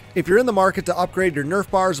Hetrick. If you're in the market to upgrade your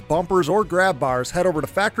Nerf bars, bumpers, or grab bars, head over to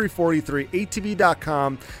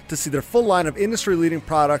Factory43ATV.com to see their full line of industry-leading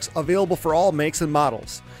products available for all makes and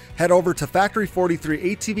models. Head over to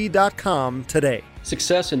Factory43ATV.com today.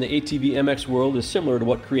 Success in the ATV MX world is similar to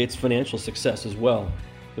what creates financial success as well.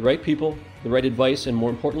 The right people, the right advice, and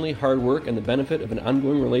more importantly, hard work and the benefit of an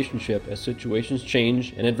ongoing relationship as situations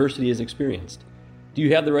change and adversity is experienced. Do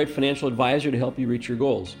you have the right financial advisor to help you reach your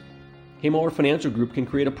goals? Haymauer Financial Group can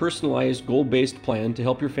create a personalized, goal-based plan to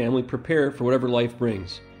help your family prepare for whatever life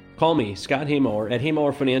brings. Call me, Scott Haymauer, at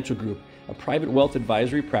Haymauer Financial Group, a private wealth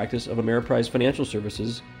advisory practice of Ameriprise Financial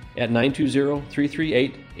Services, at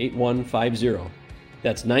 920-338-8150.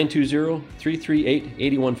 That's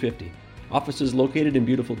 920-338-8150. Offices located in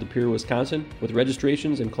beautiful De Pere, Wisconsin, with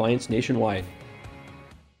registrations and clients nationwide.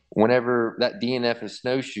 Whenever that DNF is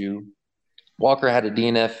snowshoe, Walker had a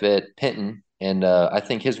DNF at Penton, And I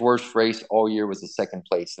think his worst race all year was the second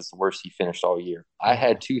place. That's the worst he finished all year. I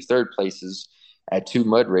had 2 third places at 2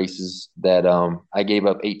 mud races that I gave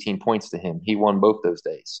up 18 points to him. He won both those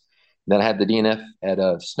days. Then I had the DNF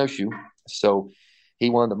at Snowshoe. So he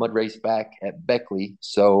won the mud race back at Beckley.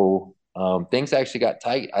 So things actually got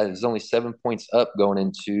tight. I was only 7 points up going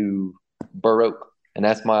into Burr Oak. And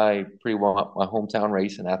that's my hometown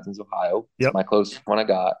race in Athens, Ohio. It's Yep. my closest one I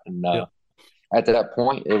got. And at that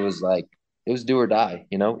point, it was like, it was do or die.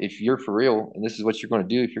 You know, if you're for real and this is what you're going to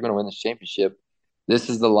do, if you're going to win this championship, this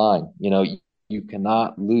is the line. You know, you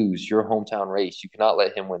cannot lose your hometown race. You cannot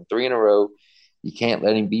let him win 3 in a row. You can't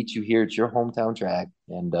let him beat you here at your hometown track.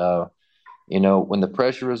 And, you know, when the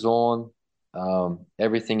pressure was on,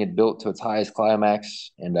 everything had built to its highest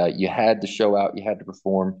climax, and you had to show out, you had to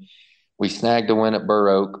perform. We snagged a win at Burr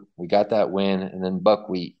Oak. We got that win. And then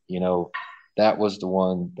Buckwheat, you know, that was the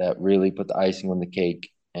one that really put the icing on the cake.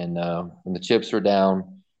 And when the chips were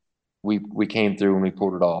down, we came through and we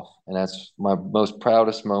pulled it off. And that's my most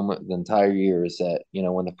proudest moment of the entire year, is that, you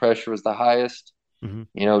know, when the pressure was the highest, Mm-hmm.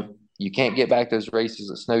 you know, you can't get back those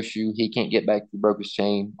races at Snowshoe. He can't get back. He broke his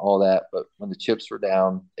chain, all that. But when the chips were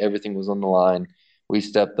down, everything was on the line. We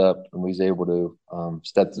stepped up and we was able to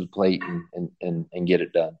step to the plate and get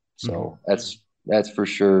it done. So that's for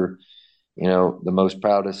sure, you know, the most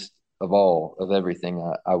proudest of all of everything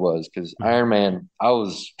I was, because Ironman, I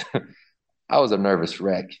was I was a nervous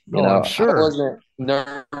wreck. You know, I'm sure. I wasn't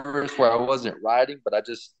nervous where I wasn't riding, but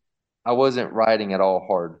I wasn't riding at all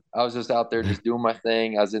hard. I was just out there just doing my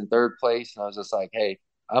thing. I was in third place, and I was just like, hey,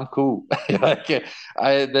 I'm cool.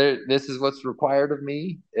 This is what's required of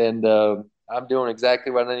me, and I'm doing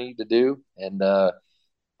exactly what I need to do. And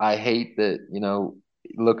I hate that, you know,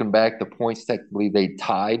 looking back, the points technically they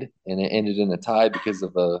tied, and it ended in a tie because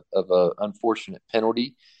of a unfortunate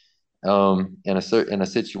penalty in a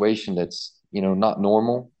situation that's, you know, not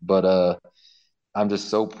normal. But I'm just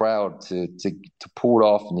so proud to pull it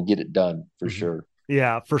off and to get it done for sure.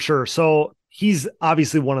 Yeah, for sure. So he's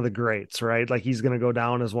obviously one of the greats, right? Like he's going to go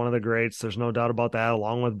down as one of the greats. There's no doubt about that,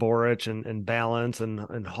 along with Boric and Balance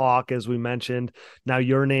and Hawk, as we mentioned. Now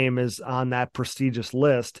your name is on that prestigious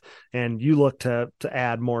list, and you look to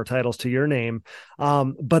add more titles to your name.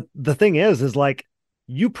 But the thing is like,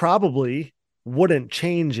 you probably wouldn't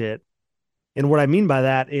change it. And what I mean by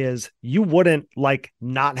that is you wouldn't like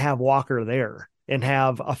not have Walker there and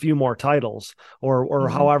have a few more titles or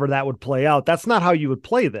however that would play out. That's not how you would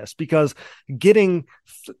play this, because getting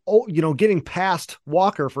past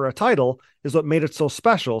Walker for a title is what made it so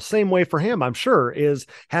special. Same way for him, I'm sure, is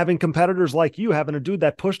having competitors like you, having a dude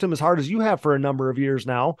that pushed him as hard as you have for a number of years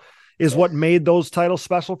now, is what made those titles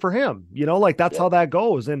special for him. You know, like that's how that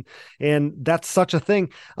goes. And that's such a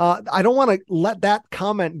thing. I don't want to let that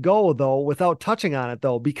comment go though, without touching on it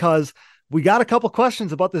though, because we got a couple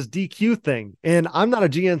questions about this DQ thing, and I'm not a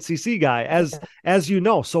GNCC guy, as you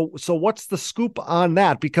know. So what's the scoop on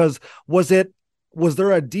that? Because was there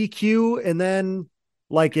a DQ and then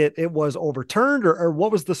like it was overturned, or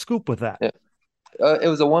what was the scoop with that? It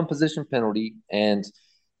was a 1 position penalty, and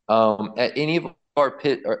at any of our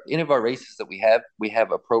any of our races that we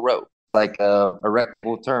have a pro row, like a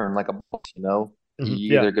reputable turn, like a box, you know.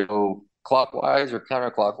 You either go clockwise or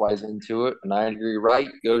counterclockwise into it, a 90-degree right,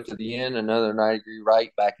 go to the end, another 90-degree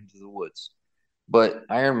right, back into the woods. But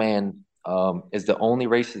Ironman is the only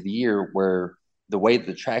race of the year where the way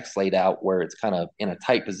the track's laid out, where it's kind of in a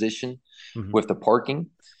tight position with the parking,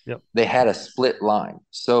 they had a split line.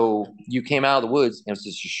 So you came out of the woods and it was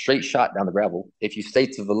just a straight shot down the gravel. If you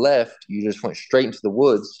stayed to the left, you just went straight into the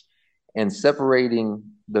woods, and separating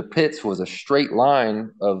the pits was a straight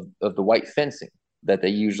line of the white fencing that they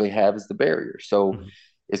usually have as the barrier. So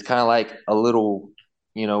it's kind of like a little,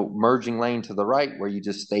 you know, merging lane to the right where you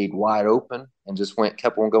just stayed wide open and just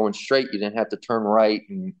kept on going straight. You didn't have to turn right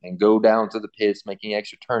and go down to the pits, making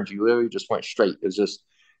extra turns. You literally just went straight. It was just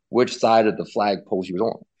which side of the flagpoles you was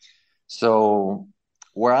on. So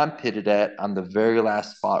where I'm pitted at, I'm the very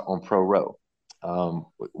last spot on pro row.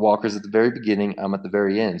 Walker's at the very beginning. I'm at the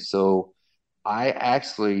very end. So I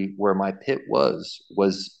actually, where my pit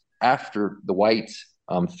was after the white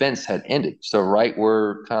fence had ended. So right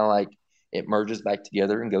where kind of like it merges back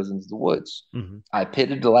together and goes into the woods. I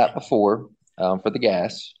pitted the lap before for the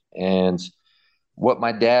gas, and what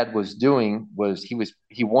my dad was doing was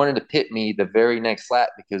he wanted to pit me the very next lap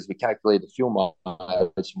because we calculated the fuel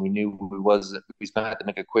mileage and we knew we was going to have to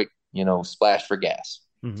make a quick, you know, splash for gas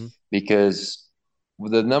because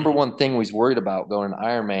the number one thing we was worried about going to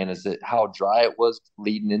Ironman is that how dry it was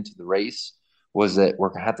leading into the race. was that we're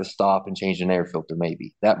going to have to stop and change an air filter.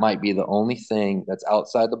 Maybe that might be the only thing that's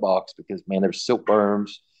outside the box, because man, there's silk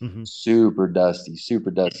berms, super dusty.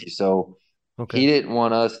 So he didn't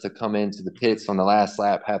want us to come into the pits on the last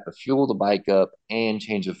lap, have to fuel the bike up and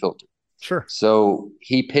change the filter. Sure. So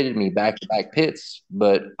he pitted me back-to-back pits,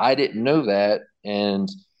 but I didn't know that, and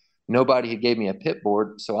nobody had gave me a pit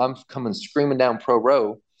board. So I'm coming screaming down pro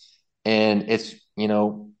row, and it's,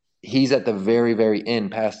 he's at the very, very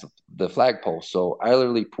end past the flagpole. So I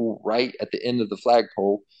literally pull right at the end of the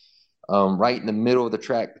flagpole, right in the middle of the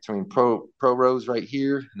track between pro rows right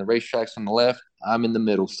here and the racetracks on the left. I'm in the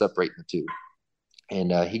middle, separating the two.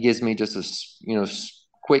 And he gives me just a,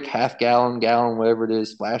 quick half gallon, whatever it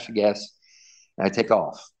is, splash of gas, and I take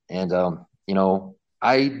off. And,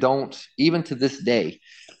 I don't, even to this day,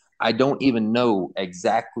 I don't even know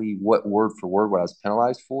exactly what word for word what I was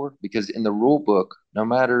penalized for, because in the rule book, no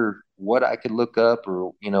matter what I could look up,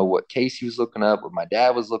 or, what Casey was looking up, or my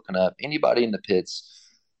dad was looking up, anybody in the pits,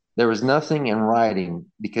 there was nothing in writing,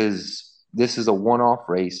 because this is a one-off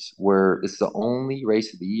race where it's the only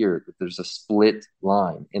race of the year that there's a split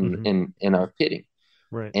line in our pitting.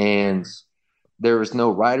 Right. And there was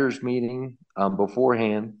no riders meeting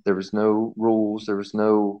beforehand. There was no rules. There was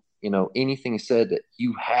no, anything said that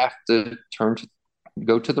you have to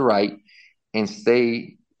go to the right and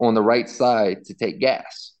stay on the right side to take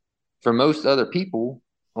gas. For most other people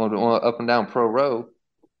on up and down pro row,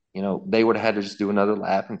 they would have had to just do another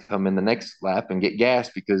lap and come in the next lap and get gas,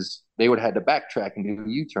 because they would have had to backtrack and do a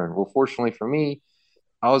U-turn. Well, fortunately for me,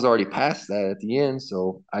 I was already past that at the end,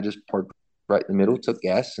 so I just parked right in the middle, took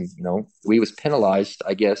gas, and, we was penalized,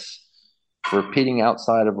 I guess, for pitting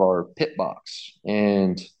outside of our pit box.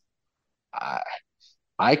 And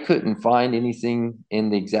I couldn't find anything in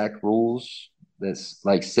the exact rules that's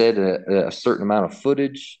said a certain amount of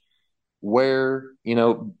footage where,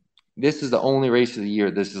 this is the only race of the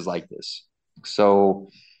year this is like this. So,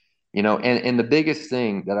 and the biggest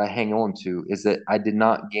thing that I hang on to is that I did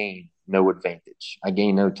not gain no advantage. I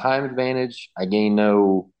gained no time advantage. I gained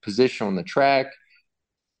no position on the track.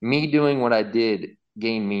 Me doing what I did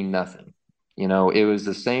gained me nothing. It was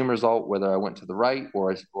the same result whether I went to the right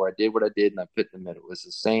or I did what I did and I put in the middle. It was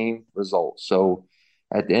the same result. So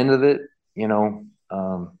at the end of it,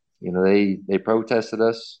 they protested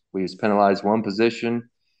us. We was penalized one position.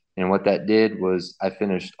 And what that did was I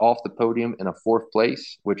finished off the podium in a 4th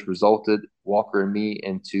place, which resulted Walker and me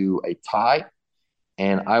into a tie.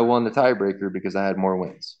 And I won the tiebreaker because I had more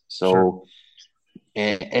wins. So,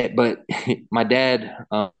 but my dad,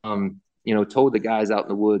 told the guys out in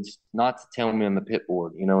the woods not to tell me on the pit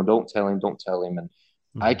board, don't tell him. And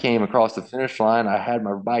I came across the finish line. I had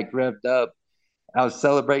my bike revved up. I was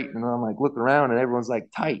celebrating, and I'm looking around, and everyone's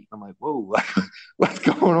tight. I'm whoa, what's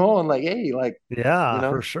going on? Hey, yeah,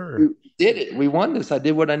 for sure. We did it. We won this. I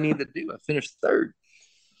did what I needed to do. I finished 3rd.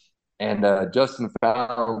 And Justin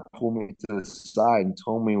Fowler pulled me to the side and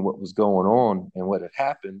told me what was going on and what had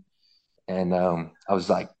happened. And I was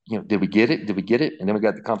like, did we get it? Did we get it? And then we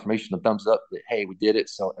got the confirmation, the thumbs up that, hey, we did it.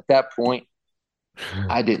 So at that point,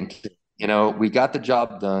 I didn't, we got the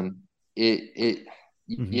job done.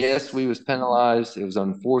 Yes, we was penalized. It was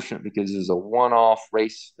unfortunate because it was a one-off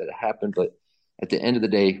race that happened. But at the end of the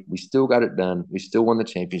day, we still got it done. We still won the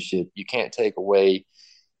championship. You can't take away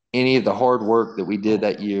any of the hard work that we did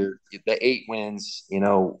that year. The 8 wins,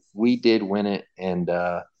 we did win it. And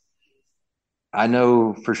I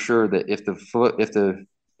know for sure that if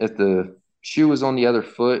the shoe was on the other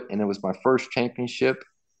foot and it was my first championship,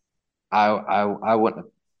 I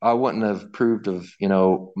wouldn't have approved of,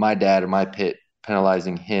 my dad or my pit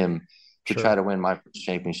penalizing him to try to win my first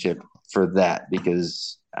championship for that,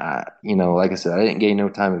 because like I said, I didn't gain no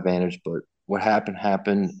time advantage, but what happened,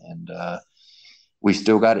 and we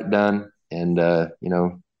still got it done, and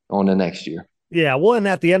on to next year. Yeah, well, and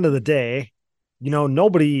at the end of the day,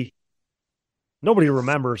 nobody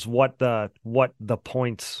remembers what the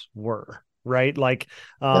points were. Right.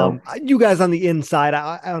 You guys on the inside,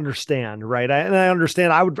 I understand. Right. I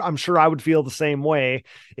understand. I'm sure I would feel the same way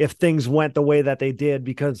if things went the way that they did,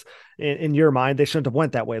 because in your mind, they shouldn't have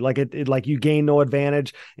went that way. You gain no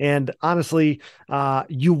advantage. And honestly,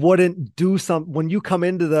 you wouldn't do when you come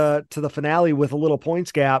into the finale with a little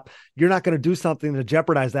points gap, you're not going to do something to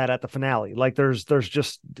jeopardize that at the finale. There's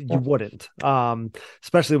just, you wouldn't,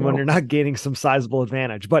 especially when you're not gaining some sizable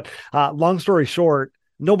advantage. But long story short,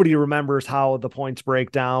 nobody remembers how the points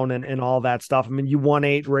break down and all that stuff. I mean, you won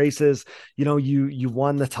 8 races, you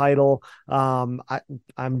won the title.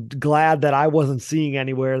 I'm glad that I wasn't seeing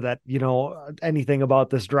anywhere that, anything about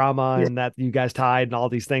this drama and that you guys tied and all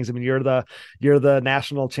these things. I mean, you're the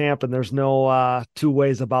national champ, and there's no two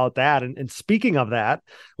ways about that. And speaking of that,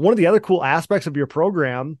 one of the other cool aspects of your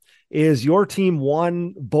program is your team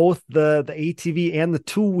won both the ATV and the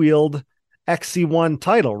two-wheeled XC1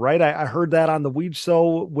 title, right? I heard that on the Weege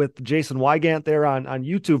Show with Jason Wygant there on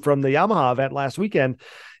YouTube from the Yamaha event last weekend.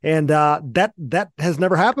 And that has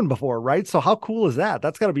never happened before, right? So how cool is that?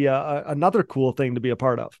 That's got to be another cool thing to be a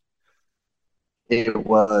part of. It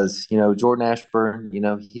was, Jordan Ashburn,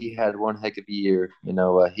 he had one heck of a year,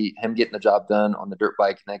 him getting the job done on the dirt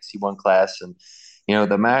bike in XC1 class. And,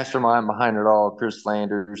 the mastermind behind it all, Chris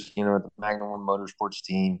Landers, the Magnum One Motorsports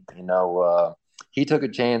team, he took a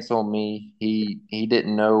chance on me. He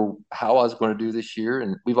didn't know how I was going to do this year.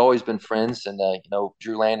 And we've always been friends. And,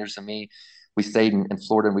 Drew Landers and me, we stayed in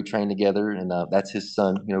Florida and we trained together. And that's his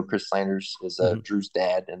son, Chris Landers is Drew's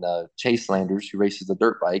dad, and Chase Landers, who races the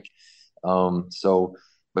dirt bike.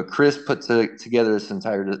 But Chris put together this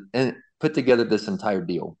entire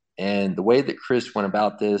deal. And the way that Chris went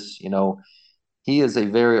about this, he is a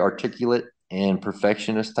very articulate and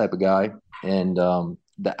perfectionist type of guy. And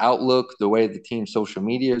the outlook, the way the team's social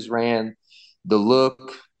media is ran, the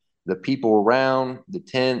look, the people around, the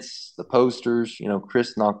tents, the posters,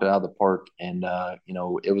 Chris knocked it out of the park. And,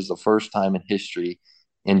 it was the first time in history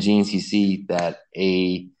in GNCC that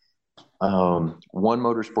one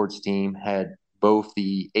motorsports team had both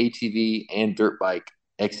the ATV and dirt bike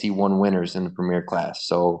XC1 winners in the premier class.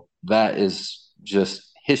 So that is just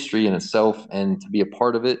history in itself, and to be a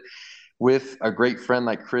part of it with a great friend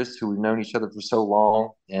like Chris, who we've known each other for so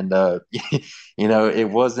long. And, it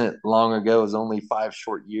wasn't long ago. It was only 5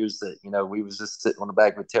 short years that, we was just sitting on the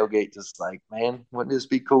back of a tailgate, just like, man, wouldn't this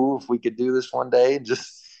be cool if we could do this one day? And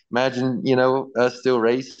just imagine, us still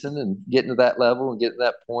racing and getting to that level and getting to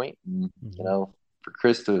that point. And, for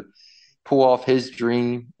Chris to pull off his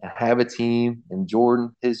dream and have a team, and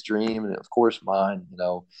Jordan, his dream, and of course mine,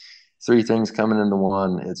 3 things coming into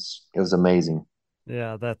one. It was amazing.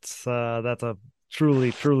 Yeah, that's a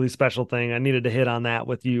truly, truly special thing. I needed to hit on that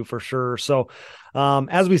with you for sure. So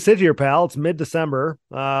as we sit here, pal, it's mid-December.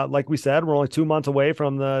 Like we said, we're only 2 months away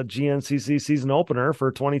from the GNCC season opener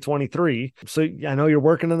for 2023. So I know you're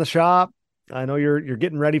working in the shop. I know you're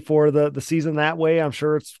getting ready for the season that way. I'm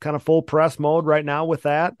sure it's kind of full press mode right now with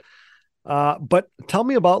that. But tell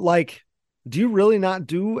me about, do you really not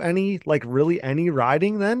do any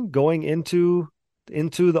riding then going into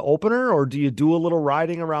the opener, or do you do a little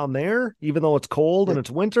riding around there even though it's cold and it's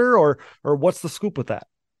winter, or what's the scoop with that?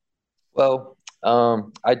 Well,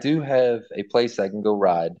 I do have a place I can go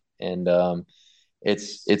ride, and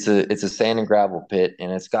it's a sand and gravel pit,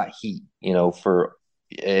 and it's got heat,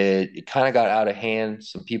 it kind of got out of hand.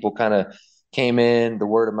 Some people kind of came in, the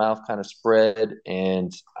word of mouth kind of spread,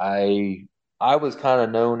 and I was kind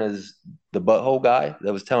of known as the butthole guy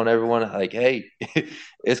that was telling everyone, like, hey,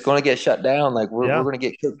 it's going to get shut down. Like, we're going to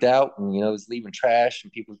get kicked out. And, it's leaving trash,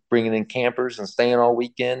 and people bringing in campers and staying all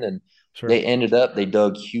weekend. And they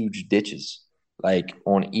dug huge ditches, like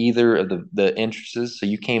on either of the entrances. So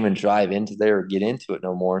you can't even drive into there or get into it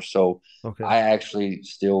no more. So I actually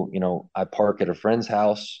still, I park at a friend's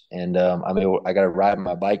house, and I got to ride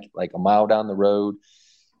my bike like a mile down the road.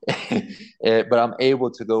 But I'm able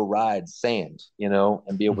to go ride sand,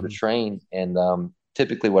 and be able to train. And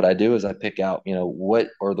typically what I do is I pick out, what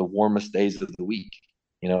are the warmest days of the week.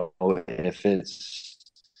 If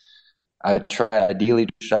I try ideally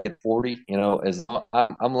to try at 40, as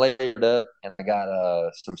I'm layered up, and I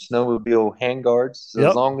got some snowmobile hand guards. So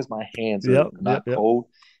as long as my hands are not cold,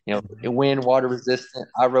 wind, water resistant.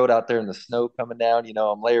 I rode out there in the snow coming down,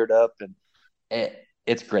 I'm layered up, and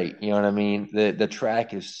it's great. You know what I mean? The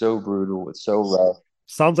track is so brutal. It's so rough.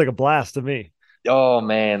 Sounds like a blast to me. Oh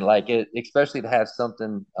man, especially to have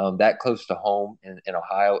something that close to home in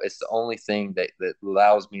Ohio. It's the only thing that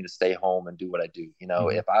allows me to stay home and do what I do.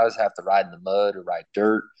 If I was have to ride in the mud or ride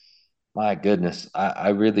dirt, my goodness, I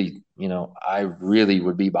really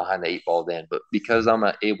would be behind the 8 ball then. But because I'm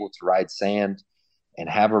able to ride sand and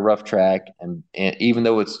have a rough track, and even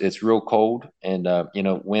though it's real cold, and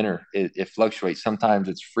winter, it fluctuates. Sometimes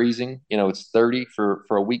it's freezing, it's 30 for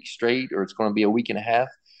a week straight, or it's going to be a week and a half.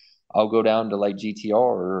 I'll go down to GTR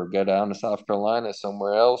or go down to South Carolina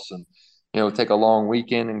somewhere else, and take a long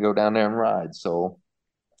weekend and go down there and ride. So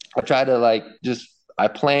I try to I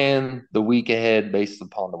plan the week ahead based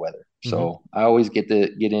upon the weather. So I always get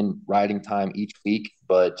in riding time each week,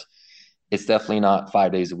 but it's definitely not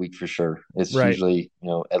 5 days a week for sure. It's Right. usually,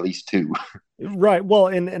 at least two. Right. Well,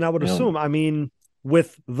 and I would You know, assume, I mean,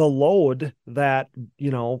 with the load that,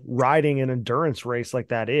 riding an endurance race like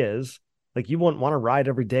that is, like you wouldn't want to ride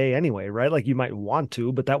every day anyway, right? Like you might want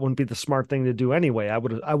to, but that wouldn't be the smart thing to do anyway. I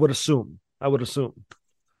would assume. I would assume.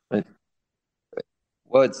 but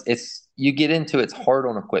well, it's you get into it's hard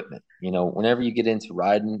on equipment. Whenever you get into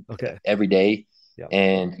riding Okay. every day, Yeah.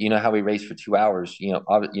 and you know how we race for 2 hours. You're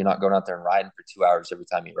not going out there and riding for 2 hours every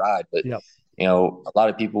time you ride, but Yep. a lot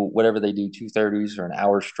of people, whatever they do, 2:30s or an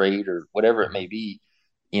hour straight or whatever it may be,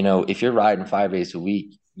 if you're riding 5 days a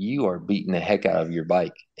week, you are beating the heck out of your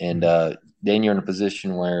bike, and then you're in a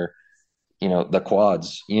position where the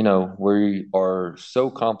quads, we are so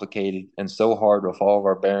complicated and so hard with all of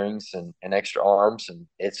our bearings and extra arms. And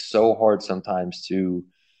it's so hard sometimes to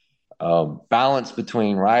balance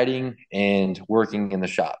between riding and working in the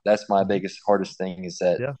shop. That's my biggest, hardest thing is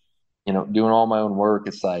that, Yeah. Doing all my own work,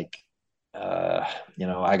 it's like,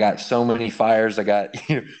 I got so many fires. I got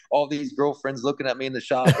all these girlfriends looking at me in the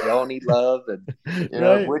shop. They all need love. And,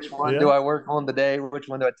 Right. which one Yeah. do I work on today? Which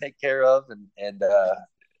one do I take care of? And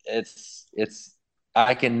it's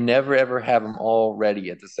I can never ever have them all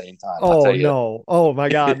ready at the same time. I'll Oh tell you. no. Oh my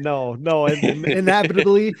God. No, no. And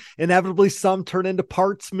inevitably some turn into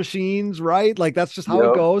parts machines, right? Like that's just how it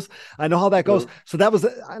Yep. goes. I know how that goes. Yep. So that was,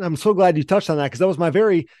 and I'm so glad you touched on that because that was my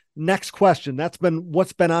very next question. That's been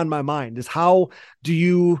what's been on my mind is how do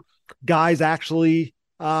you guys actually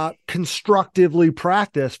constructively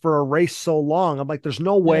practice for a race so long? I'm like, there's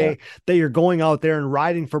no way that you're going out there and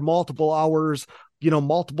riding for multiple hours,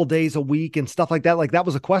 multiple days a week and stuff like that. Like that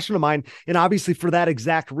was a question of mine. And obviously for that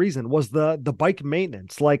exact reason was the bike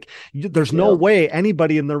maintenance. Like there's no way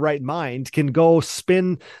anybody in their right mind can go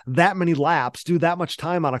spin that many laps, do that much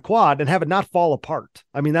time on a quad and have it not fall apart.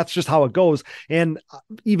 I mean, that's just how it goes. And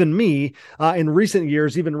even me, in recent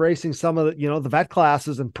years, even racing some of the, the vet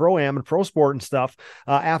classes and pro-am and pro sport and stuff,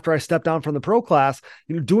 after I stepped down from the pro class,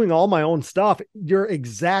 doing all my own stuff, you're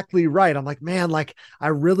exactly right. I'm like, man, like I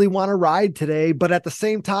really want to ride today, but at the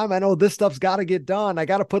same time, I know this stuff's got to get done. I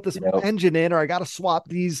got to put this engine in, or I got to swap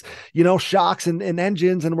these, shocks and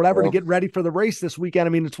engines and whatever to get ready for the race this weekend. I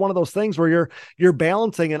mean, it's one of those things where you're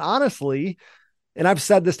balancing. And honestly, and I've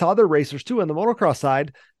said this to other racers too on the motocross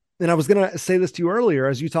side, and I was going to say this to you earlier,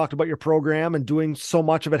 as you talked about your program and doing so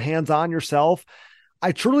much of it hands-on yourself.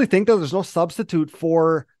 I truly think that there's no substitute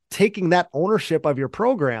for taking that ownership of your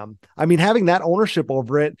program. I mean, having that ownership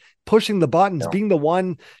over it, pushing the buttons, being the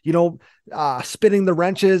one, spinning the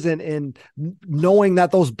wrenches and knowing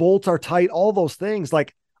that those bolts are tight, all those things.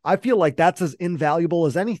 Like, I feel like that's as invaluable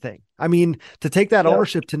as anything. I mean, to take that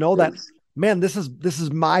ownership, to know that, man, this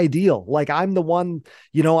is my deal. Like I'm the one,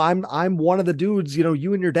 I'm one of the dudes,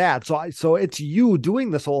 you and your dad. So it's you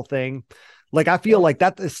doing this whole thing. Like, I feel like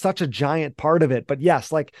that is such a giant part of it. But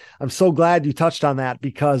yes, like, I'm so glad you touched on that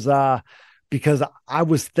because I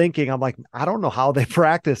was thinking, I'm like, I don't know how they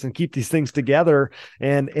practice and keep these things together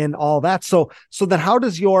and all that. So then how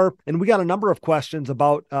does and we got a number of questions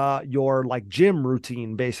about your like gym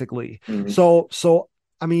routine, basically. Mhm. So,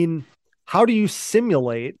 I mean, how do you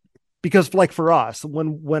simulate? Because like for us,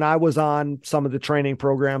 when I was on some of the training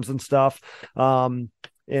programs and stuff,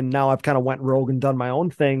 and now I've kind of went rogue and done my own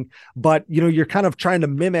thing, but you're kind of trying to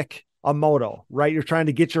mimic a moto, right? You're trying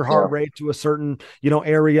to get your heart rate to a certain,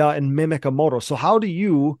 area and mimic a moto. So how do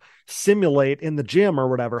you simulate in the gym or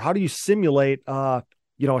whatever? How do you simulate, a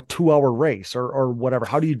 2-hour race or whatever?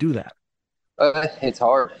 How do you do that? It's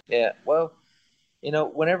hard. Yeah. Well,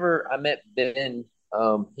 whenever I met Ben,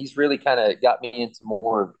 he's really kind of got me into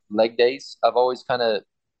more leg days. I've always kind of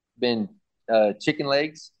been chicken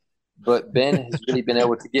legs, but Ben has really been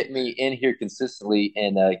able to get me in here consistently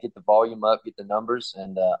and get the volume up, get the numbers.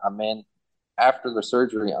 And after the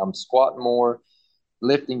surgery, I'm squatting more,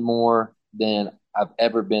 lifting more than I've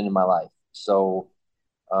ever been in my life. So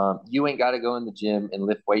you ain't got to go in the gym and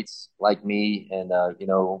lift weights like me and,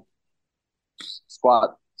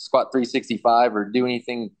 squat 365 or do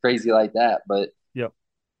anything crazy like that. But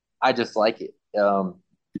I just like it.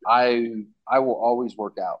 I will always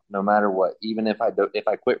work out no matter what. Even if I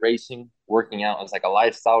quit racing, working out is like a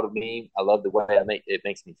lifestyle to me. I love the way it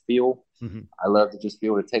makes me feel. Mm-hmm. I love to just be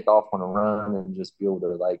able to take off on a run and just be able to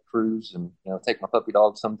like cruise and take my puppy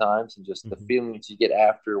dog sometimes and just the feeling that you get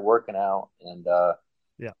after working out and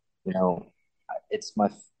it's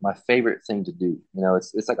my favorite thing to do.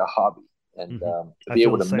 It's like a hobby and to be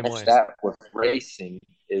able to mesh that with racing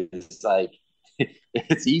is like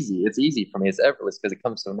it's easy. It's easy for me. It's effortless because it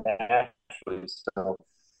comes so naturally. So,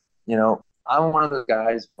 I'm one of those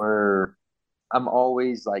guys where I'm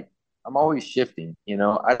always like I'm always shifting.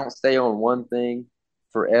 I don't stay on one thing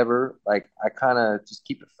forever. Like I kind of just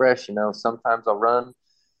keep it fresh. Sometimes I'll run,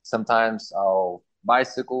 sometimes I'll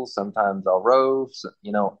bicycle, sometimes I'll row. So,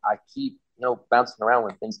 I keep bouncing around.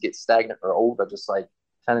 When things get stagnant or old, I just like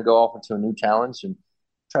kind of go off into a new challenge and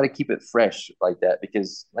try to keep it fresh like that.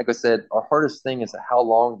 Because, like I said, our hardest thing is how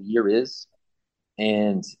long the year is,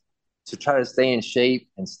 and to try to stay in shape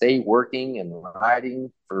and stay working and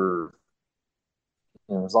riding for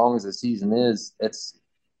as long as the season is, it's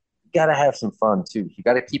you got to have some fun too. You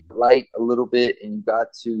got to keep it light a little bit, and you got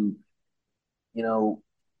to, you know,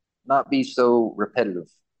 not be so repetitive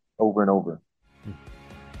over and over.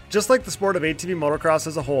 Just like the sport of ATV motocross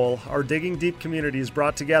as a whole, our Digging Deep community is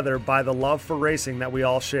brought together by the love for racing that we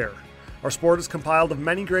all share. Our sport is compiled of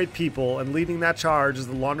many great people, and leading that charge is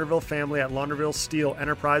the Launderville family at Launderville Steel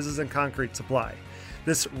Enterprises and Concrete Supply.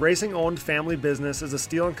 This racing-owned family business is a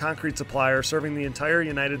steel and concrete supplier serving the entire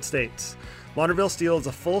United States. Launderville Steel is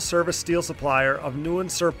a full-service steel supplier of new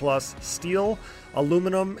and surplus steel,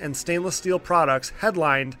 aluminum, and stainless steel products,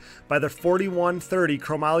 headlined by the 4130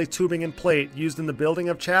 chromoly tubing and plate used in the building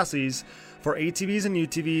of chassis for ATVs and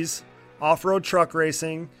UTVs, off-road truck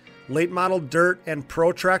racing, late model dirt and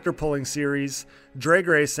pro tractor pulling series, drag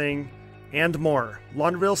racing, and more.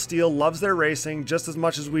 Launderville Steel loves their racing just as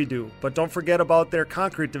much as we do, but don't forget about their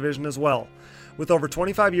concrete division as well. With over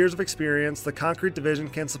 25 years of experience, the concrete division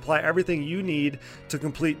can supply everything you need to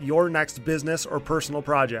complete your next business or personal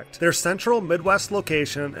project. Their central Midwest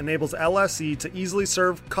location enables LSE to easily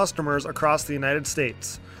serve customers across the United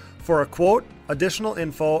States. For a quote, additional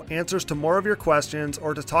info, answers to more of your questions,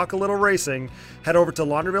 or to talk a little racing, head over to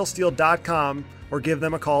laundervillesteel.com or give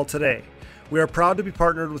them a call today. We are proud to be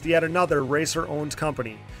partnered with yet another racer-owned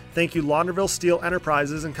company. Thank you, Launderville Steel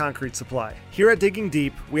Enterprises and Concrete Supply. Here at Digging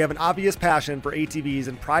Deep, we have an obvious passion for ATVs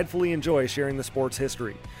and pridefully enjoy sharing the sport's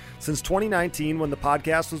history. Since 2019, when the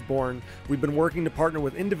podcast was born, we've been working to partner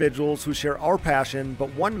with individuals who share our passion,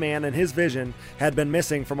 but one man and his vision had been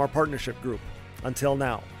missing from our partnership group. Until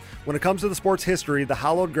now. When it comes to the sport's history, the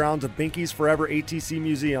hallowed grounds of Binky's Forever ATC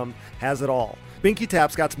Museum has it all. Binky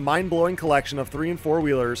Tapscott's mind-blowing collection of 3- and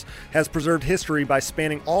 4-wheelers has preserved history by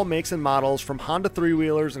spanning all makes and models, from Honda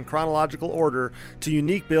 3-wheelers in chronological order to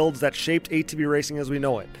unique builds that shaped ATV racing as we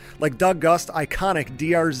know it, like Doug Gust's iconic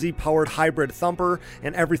DRZ-powered hybrid thumper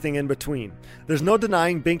and everything in between. There's no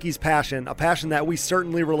denying Binky's passion, a passion that we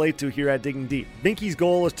certainly relate to here at Digging Deep. Binky's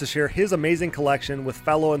goal is to share his amazing collection with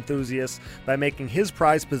fellow enthusiasts by making his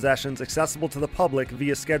prized possessions accessible to the public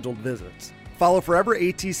via scheduled visits. Follow Forever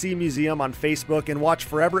ATC Museum on Facebook and watch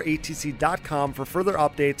foreveratc.com for further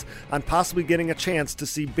updates on possibly getting a chance to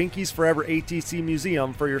see Binky's Forever ATC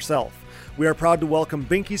Museum for yourself. We are proud to welcome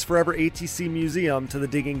Binky's Forever ATC Museum to the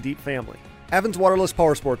Digging Deep family. Evans Waterless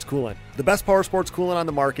Power Sports Coolant. The best power sports coolant on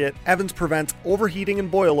the market, Evans prevents overheating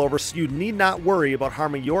and boilover, so you need not worry about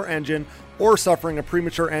harming your engine or suffering a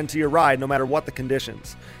premature end to your ride no matter what the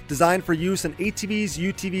conditions. Designed for use in ATVs,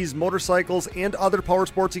 UTVs, motorcycles, and other power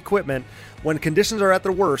sports equipment, when conditions are at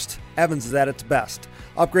their worst, Evans is at its best.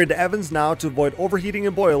 Upgrade to Evans now to avoid overheating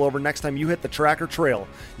and boilover next time you hit the track or trail.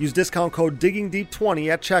 Use discount code DIGGINGDEEP20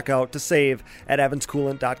 at checkout to save at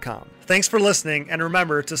evanscoolant.com. Thanks for listening, and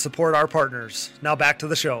remember to support our partners. Now back to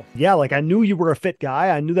the show. Yeah, like I knew you were a fit guy.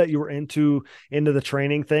 I knew that you were into the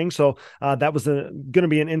training thing. So that was going to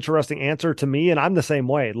be an interesting answer to me. And I'm the same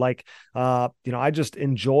way. Like, I just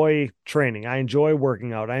enjoy training. I enjoy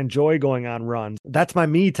working out. I enjoy going on runs. That's my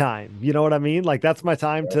me time. You know what I mean? Like that's my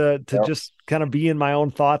time to just kind of be in my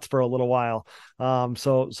own thoughts for a little while.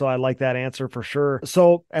 So I like that answer for sure.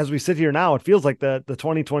 So as we sit here now, it feels like the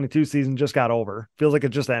 2022 season just got over. Feels like it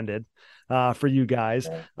just ended for you guys.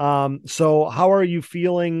 So how are you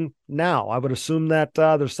feeling now? I would assume that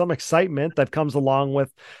there's some excitement that comes along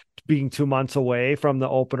with being 2 months away from the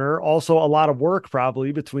opener. Also a lot of work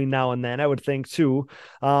probably between now and then, I would think too.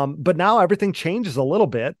 But now everything changes a little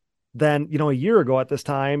bit. Then, a year ago at this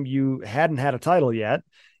time, you hadn't had a title yet.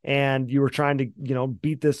 And you were trying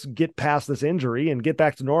to, get past this injury and get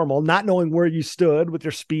back to normal, not knowing where you stood with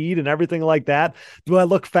your speed and everything like that. Do I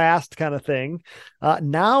look fast kind of thing?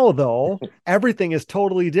 Now though, everything is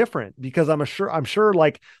totally different because I'm sure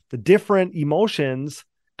like the different emotions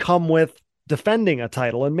come with defending a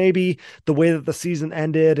title, and maybe the way that the season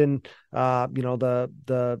ended and,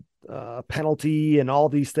 the penalty and all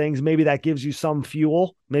these things, maybe that gives you some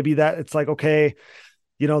fuel. Maybe that it's like, okay,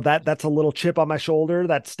 that's a little chip on my shoulder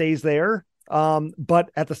that stays there.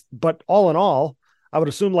 But all in all, I would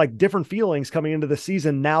assume like different feelings coming into the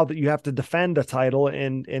season now that you have to defend a title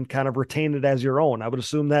and kind of retain it as your own. I would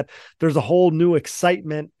assume that there's a whole new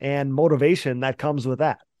excitement and motivation that comes with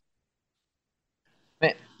that.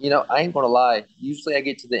 Man, I ain't gonna lie. Usually, I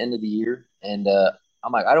get to the end of the year, and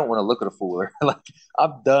I'm like, I don't want to look at a Fuller. Like,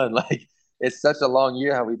 I'm done. Like, it's such a long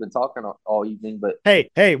year. How we've been talking all evening, but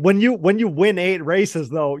Hey, when you win 8 races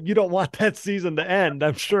though, you don't want that season to end,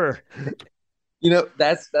 I'm sure.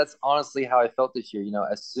 that's honestly how I felt this year.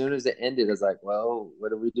 As soon as it ended, I was like, well, what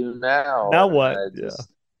do we do now? Now And what? I Yeah.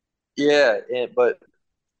 just, yeah, but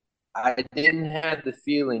I didn't have the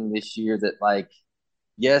feeling this year that, like,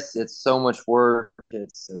 yes, it's so much work,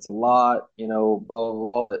 it's a lot, blah, blah,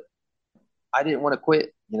 blah, but I didn't want to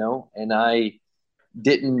quit, and I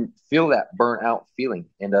didn't feel that burnt out feeling.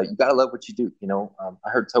 And you gotta love what you do. I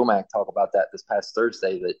heard Tomac talk about that this past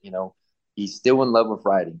Thursday. That he's still in love with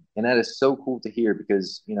riding, and that is so cool to hear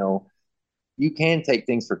because you can take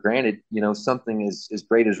things for granted. Something as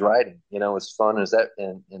great as riding. As fun as that,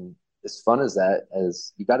 and as fun as that,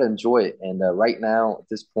 as you got to enjoy it. And right now, at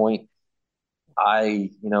this point, I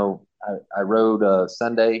rode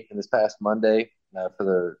Sunday and this past Monday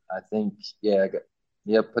for I think, yeah,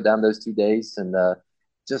 put down those 2 days and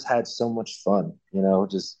just had so much fun,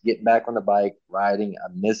 just getting back on the bike, riding. I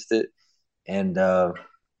missed it. And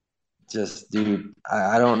just, dude,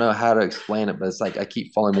 I don't know how to explain it, but it's like I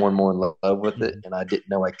keep falling more and more in love with it. Mhm. And I didn't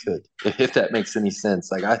know I could, if that makes any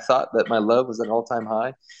sense. Like, I thought that my love was at an all time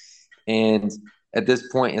high. And at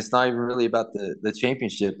this point, it's not even really about the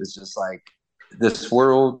championship. It's just like this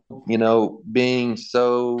world, being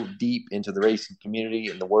so deep into the racing community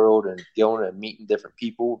and the world, and going and meeting different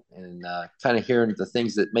people, and kind of hearing the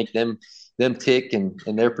things that make them tick and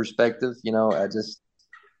their perspective.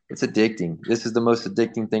 It's addicting. This is the most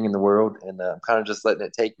addicting thing in the world, and I'm kind of just letting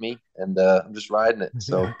it take me, and I'm just riding it.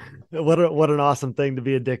 So What an awesome thing to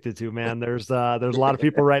be addicted to, man. There's a lot of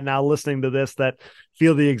people right now listening to this that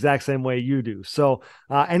feel the exact same way you do. So,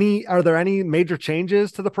 are there any major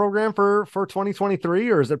changes to the program for 2023,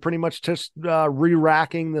 or is it pretty much just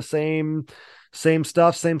re-racking the same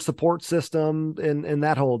stuff, same support system, and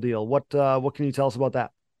that whole deal? What can you tell us about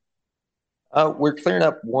that? we're clearing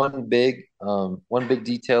up one big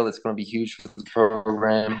detail that's going to be huge for the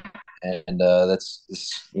program, and that's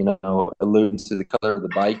just, alluding to the color of the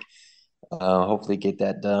bike. Hopefully get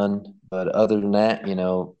that done. But other than that,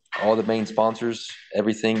 all the main sponsors,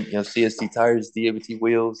 everything, CST tires, DABT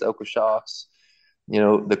wheels, Elko shocks,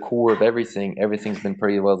 the core of everything's been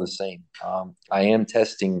pretty well the same. I am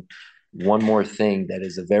testing one more thing that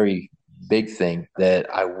is a very big thing that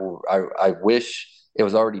I wish it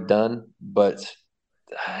was already done, but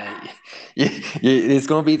it's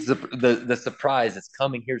going to be the surprise that's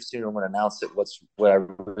coming here soon. I'm going to announce it. What I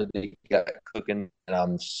really got cooking, and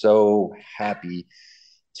I'm so happy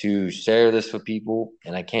to share this with people,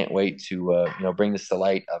 and I can't wait to bring this to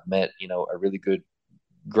light. I've met a really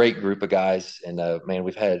great group of guys, and man,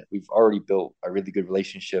 we've already built a really good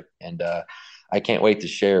relationship, and I can't wait to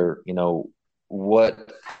share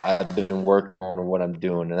what I've been working on and what I'm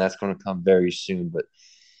doing, and that's going to come very soon. But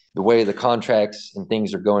the way the contracts and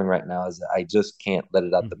things are going right now is that I just can't let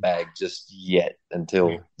it out the bag just yet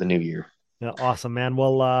until the new year. Yeah, awesome, man.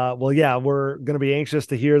 Well, yeah, we're going to be anxious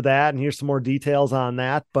to hear that and hear some more details on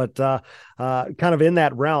that. But kind of in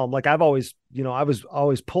that realm, like I was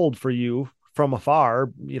always pulled for you from afar,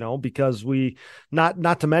 because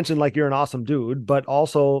not to mention, like, you're an awesome dude, but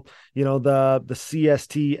also, the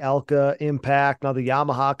CST Elka impact, now the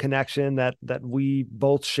Yamaha connection that we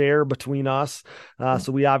both share between us.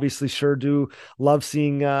 So we obviously sure do love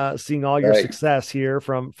seeing all your success here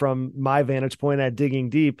from my vantage point at Digging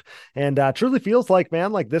Deep, and truly feels like,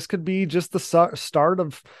 man, like this could be just the start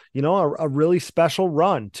of, a really special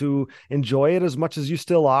run, to enjoy it as much as you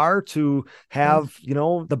still are, to have,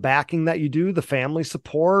 the backing that you do, the family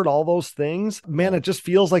support, all those things, man. It just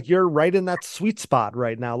feels like you're right in that sweet spot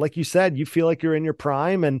right now. Like you said, you feel like you're in your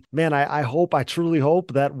prime, and man, I truly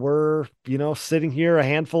hope that we're, sitting here a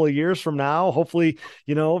handful of years from now, hopefully,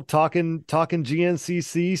 talking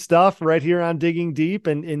GNCC stuff right here on Digging Deep,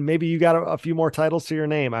 and maybe you got a few more titles to your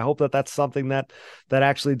name. I hope that that's something that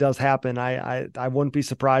actually does happen. I wouldn't be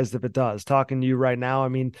surprised if it does. Talking to you right now, I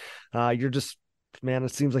mean, you're just, man,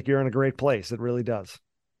 it seems like you're in a great place. It really does.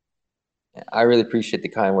 I really appreciate the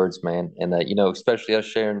kind words, man. And especially us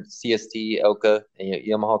sharing CST, Elka, and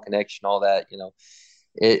Yamaha connection, all that.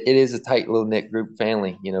 It is a tight little knit group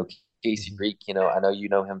family. Casey Greek, I know you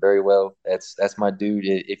know him very well. That's my dude.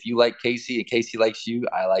 If you like Casey and Casey likes you,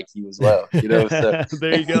 I like you as well. So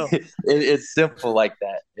There you go. It's simple like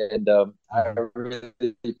that. And I really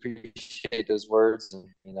appreciate those words.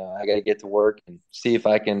 And I got to get to work and see if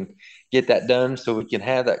I can get that done so we can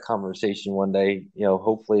have that conversation one day.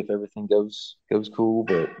 Hopefully if everything goes cool.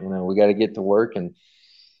 But we got to get to work, and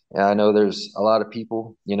I know there's a lot of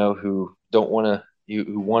people who don't want to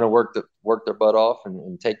who want to work their butt off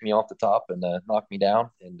and take me off the top and knock me down.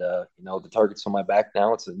 And the target's on my back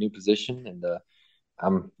now. It's a new position, and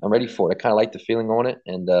I'm ready for it. I kind of like the feeling on it,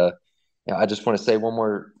 and I just want to say one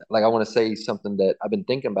more. Like, I want to say something that I've been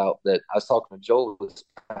thinking about, that I was talking to Joel this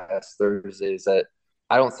past Thursday, is that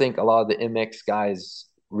I don't think a lot of the MX guys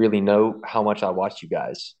really know how much I watch you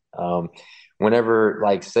guys. Whenever,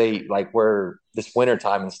 like, say, like, we're this winter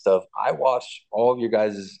time and stuff, I watch all of your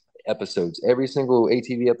guys' episodes, every single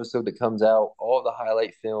ATV episode that comes out, all the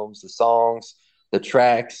highlight films, the songs, the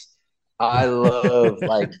tracks. I love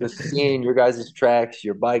like just seeing your guys' tracks,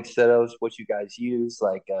 your bike setups, what you guys use.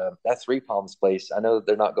 Like that Three Palms place. I know that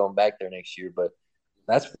they're not going back there next year, but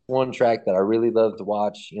that's one track that I really love to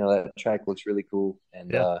watch. That track looks really cool,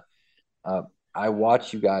 and I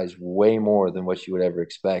watch you guys way more than what you would ever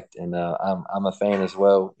expect, and I'm a fan as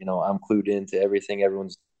well. I'm clued into everything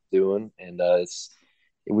everyone's doing, and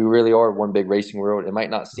we really are one big racing world. It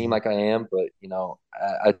might not seem like I am, but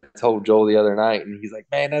I told Joel the other night, and he's like,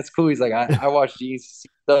 "Man, that's cool." He's like, "I watch G's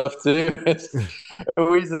stuff too."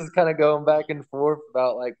 We just kind of going back and forth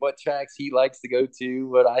about like what tracks he likes to go to,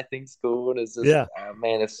 what I think's cool, and it's just,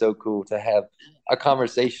 man, it's so cool to have a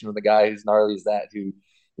conversation with a guy who's gnarly as that, who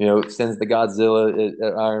sends the Godzilla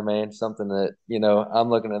at Iron Man, something that I'm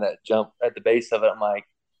looking at that jump at the base of it. I'm like,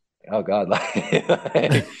 oh God, like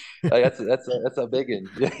that's a big one.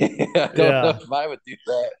 I don't know if I would do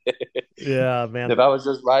that. Yeah, man. If I was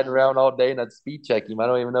just riding around all day and I'd speed check him, I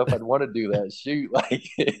don't even know if I'd want to do that. Shoot, like.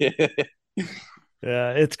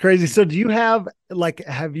 Yeah, it's crazy. So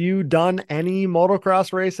have you done any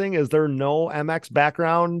motocross racing? Is there no MX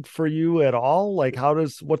background for you at all? Like,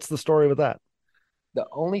 what's the story with that? The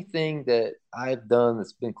only thing that I've done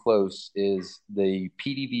that's been close is the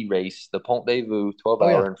PDV race, the Pont de Vaux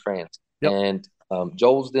 12-hour in France. Yep. And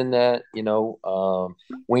Joel's done that,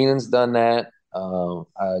 Wienen's done that.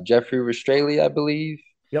 Jeffrey Restrelli, I believe.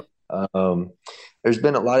 Yep. There's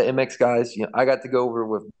been a lot of MX guys. I got to go over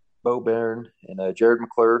with Bo Barron and Jared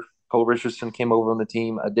McClure. Cole Richardson came over on the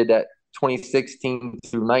team. I did that 2016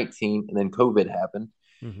 through 19, and then COVID happened.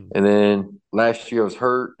 Mm-hmm. And then last year I was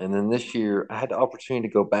hurt, and then this year I had the opportunity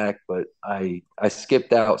to go back, but I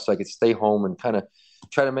skipped out so I could stay home and kind of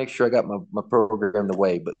try to make sure I got my program the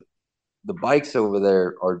way. But the bikes over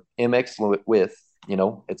there are MX with,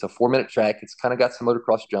 it's a 4-minute track. It's kind of got some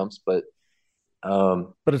motocross jumps, but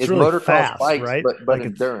it's really motocross fast, bikes, right? But like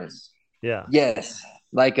endurance. Yeah. Yes.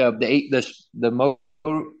 Like the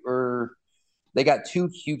motor, they got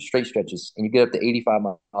 2 huge straight stretches, and you get up to 85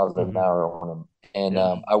 miles an hour on them. And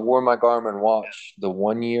I wore my Garmin watch the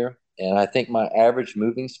 1 year, and I think my average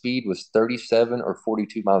moving speed was 37 or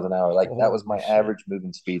 42 miles an hour. Like that was my average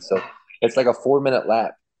moving speed. So it's like a 4-minute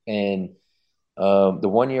lap. And the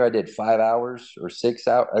 1 year I did 5 hours or 6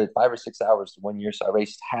 hours. I did 5 or 6 hours the 1 year, so I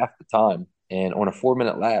raced half the time. And on a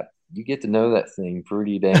 4-minute lap, you get to know that thing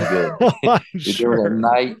pretty damn good. You're doing it at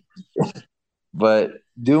night. But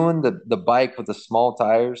doing the bike with the small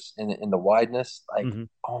tires and the wideness, like,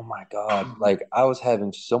 oh my God, like I was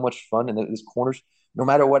having so much fun in these corners. No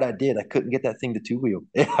matter what I did, I couldn't get that thing to 2-wheel.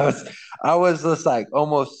 I was just like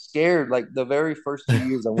almost scared. Like the very first 2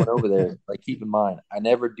 years I went over there, like keep in mind, I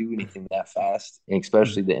never do anything that fast,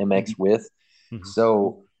 especially the MX with.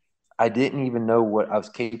 So I didn't even know what I was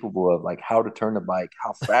capable of, like how to turn the bike,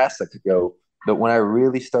 how fast I could go. But when I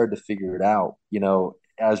really started to figure it out,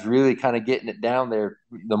 I was really kind of getting it down there.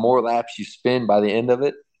 The more laps you spin by the end of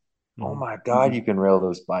it, oh my God, you can rail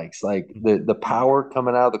those bikes. Like the power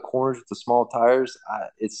coming out of the corners with the small tires,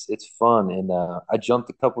 it's fun. And I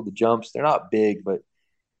jumped a couple of the jumps. They're not big, but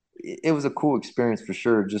it was a cool experience for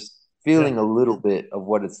sure. Just feeling a little bit of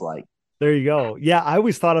what it's like. There you go. Yeah, I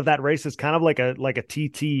always thought of that race as kind of like a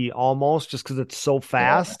TT almost, just because it's so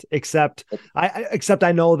fast. Yeah. Except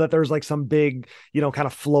I know that there's like some big, kind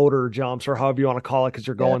of floater jumps or however you want to call it, because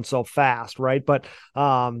you're going so fast, right? But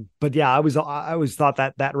yeah, I always thought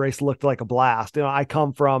that race looked like a blast. I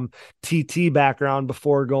come from TT background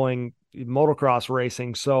before going motocross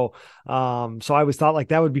racing, so I always thought like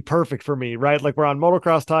that would be perfect for me, right? Like we're on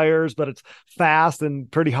motocross tires, but it's fast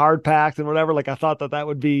and pretty hard packed and whatever. Like I thought that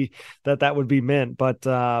would be mint, but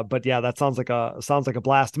yeah, that sounds like a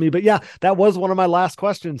blast to me. But yeah, that was one of my last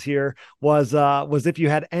questions here was if you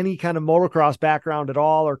had any kind of motocross background at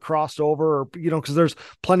all, or crossed over, or because there's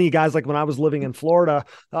plenty of guys, like when I was living in Florida,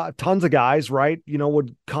 tons of guys, right,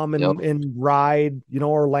 would come and ride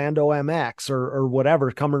Orlando MX or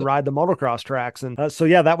whatever, come and ride the motocross tracks. And so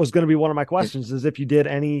yeah, that was going to be one of my questions, is if you did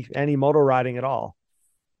any moto riding at all.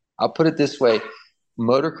 I'll put it this way.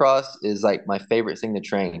 motocross is like my favorite thing to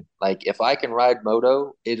train. Like if I can ride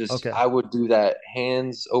moto, Okay. I would do that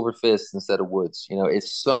hands over fists instead of woods.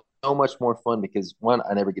 It's so much more fun because one,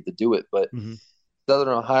 I never get to do it, but Hmm.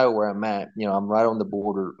 Southern Ohio where I'm at, I'm right on the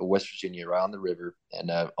border of West Virginia, right on the river,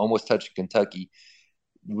 and almost touching Kentucky.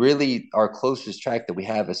 Really, our closest track that we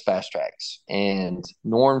have is fast tracks. And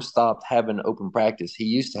Norm stopped having open practice. He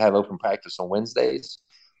used to have open practice on Wednesdays,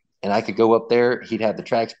 and I could go up there. He'd have the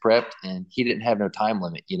tracks prepped, and he didn't have no time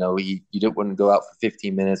limit. You didn't want to go out for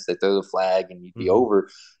 15 minutes. They throw the flag, and you'd be Hmm. over.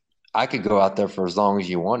 I could go out there for as long as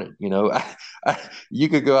you wanted. You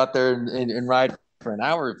could go out there and ride for an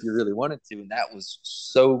hour if you really wanted to, and that was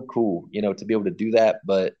so cool. To be able to do that.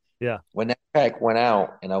 But Yeah. when that track went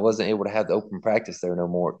out, and I wasn't able to have the open practice there no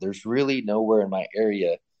more, there's really nowhere in my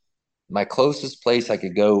area. My closest place I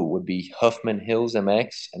could go would be Huffman Hills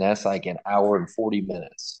MX, and that's like an hour and 40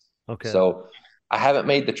 minutes. Okay. So I haven't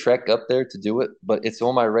made the trek up there to do it, but it's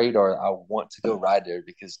on my radar. I want to go ride there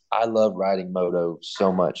because I love riding moto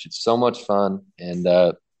so much. It's so much fun, and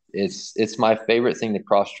it's my favorite thing to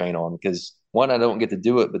cross train on because one, I don't get to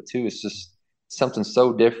do it, but two, it's just something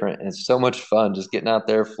so different and it's so much fun just getting out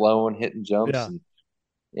there, flowing, hitting jumps, Yeah. and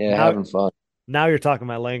yeah, Now, having fun. now you're talking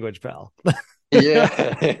my language, pal.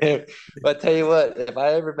 Yeah. But I tell you what, if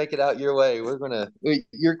I ever make it out your way,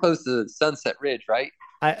 you're close to Sunset Ridge, right?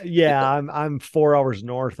 Yeah, I'm 4 hours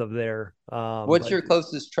north of there. What's But your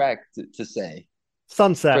closest track to say for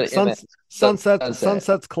Sunset, the MX? Sunset.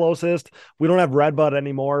 Sunset's closest. We don't have Redbud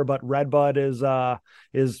anymore, but Redbud is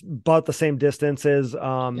about the same distance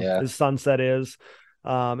Yeah. as Sunset is.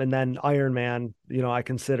 And then Ironman, I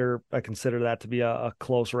consider that to be a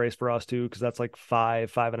close race for us too, because that's like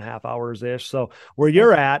 5.5 hours ish. So where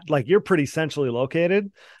you're at, like you're pretty centrally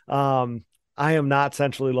located. I am not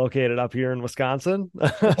centrally located up here in Wisconsin.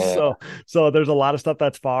 Yeah. So there's a lot of stuff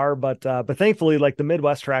that's far, but thankfully like the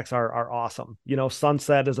Midwest tracks are awesome.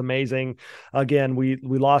 Sunset is amazing. Again, we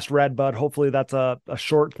lost Redbud. Hopefully that's a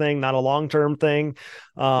short thing, not a long-term thing.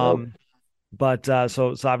 But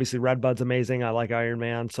so obviously Redbud's amazing. I like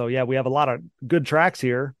Ironman. So yeah, we have a lot of good tracks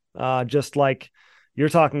here. Just like you're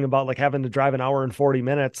talking about, like having to drive an hour and 40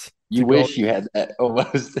 minutes. You wish you had that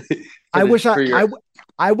almost. I wish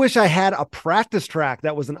I had a practice track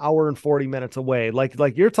that was an hour and 40 minutes away. Like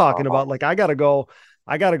you're talking about, like I gotta go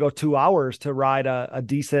 2 hours to ride a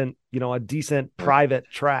decent private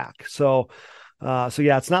track. So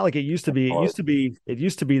yeah, it's not like it used to be. It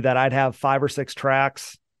used to be that I'd have 5 or 6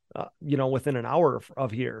 tracks, within an hour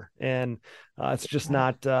of here. And it's just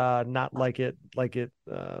not like it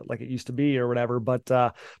used to be or whatever.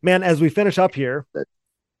 But man, as we finish up here,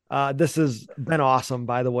 this has been awesome,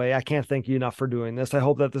 by the way. I can't thank you enough for doing this. I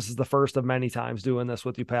hope that this is the first of many times doing this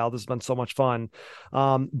with you, pal. This has been so much fun.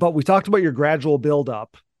 But we talked about your gradual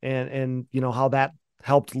buildup and how that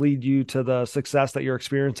helped lead you to the success that you're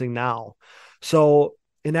experiencing now. So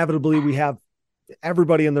inevitably we have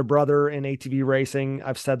everybody and their brother in ATV racing.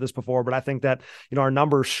 I've said this before, but I think that, our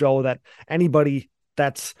numbers show that anybody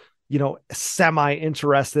that's, semi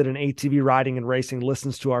interested in ATV riding and racing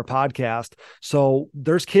listens to our podcast. So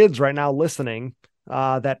there's kids right now listening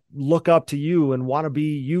that look up to you and want to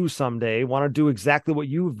be you someday, want to do exactly what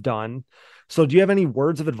you've done. So do you have any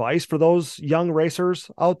words of advice for those young racers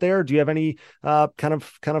out there? Do you have any kind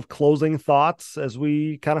of closing thoughts as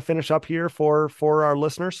we kind of finish up here for our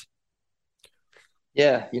listeners?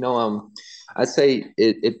 Yeah, I'd say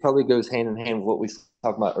it probably goes hand in hand with what we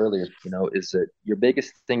talked about earlier, is that your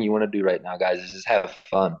biggest thing you want to do right now, guys, is just have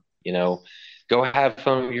fun, go have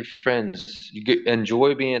fun with your friends.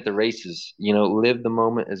 Enjoy being at the races, live the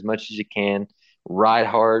moment as much as you can, ride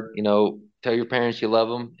hard, tell your parents you love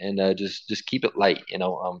them, and just keep it light,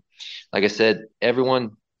 like I said,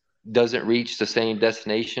 everyone doesn't reach the same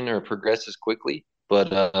destination or progress as quickly,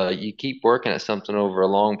 but you keep working at something over a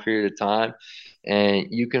long period of time and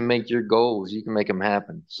you can make your goals, you can make them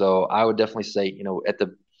happen. So I would definitely say, at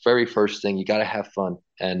the very first thing, you got to have fun.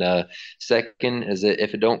 And second is that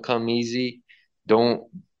if it don't come easy, don't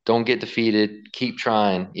get defeated. Keep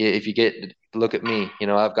trying. If you look at me,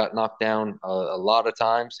 I've got knocked down a lot of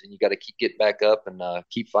times, and you got to keep getting back up and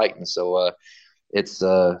keep fighting. So it's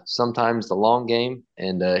sometimes the long game.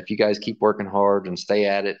 And if you guys keep working hard and stay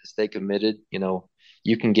at it, stay committed,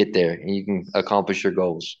 you can get there and you can accomplish your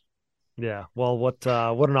goals. Yeah. Well, what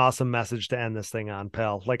an awesome message to end this thing on,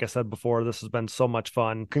 pal. Like I said before, this has been so much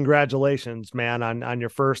fun. Congratulations, man, on your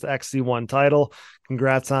first XC1 title.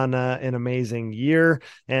 Congrats on an amazing year.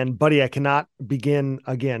 And buddy, I cannot begin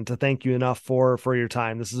again to thank you enough for your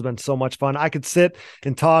time. This has been so much fun. I could sit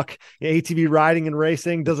and talk ATV riding and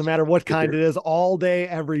racing, doesn't matter what kind it is, all day,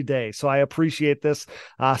 every day. So I appreciate this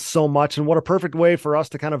so much. And what a perfect way for us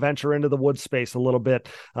to kind of venture into the wood space a little bit.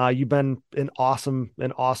 You've been an awesome,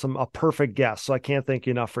 a perfect guest. So I can't thank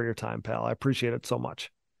you enough for your time, pal. I appreciate it so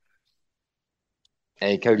much.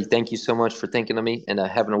 Hey, Cody, thank you so much for thinking of me and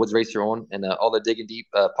having a Woods Racer on, and all the Digging Deep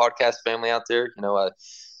podcast family out there.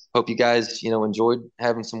 Hope you guys, enjoyed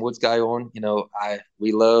having some Woods guy on.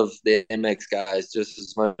 We love the MX guys just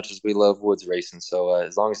as much as we love Woods racing. So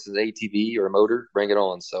as long as it's an ATV or a motor, bring it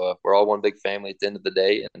on. So we're all one big family at the end of the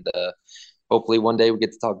day, and hopefully one day we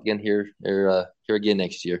get to talk again here again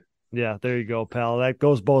next year. Yeah, there you go, pal. That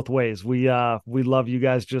goes both ways. We love you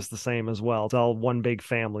guys just the same as well. It's all one big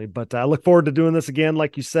family. But I look forward to doing this again.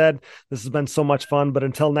 Like you said, this has been so much fun. But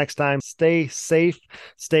until next time, stay safe,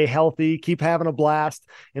 stay healthy, keep having a blast,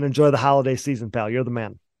 and enjoy the holiday season, pal. You're the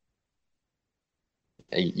man.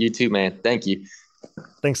 Hey, you too, man. Thank you.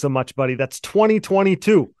 Thanks so much, buddy. That's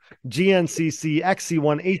 2022 GNCC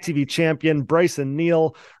XC1 ATV champion Bryson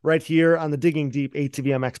Neal right here on the Digging Deep ATV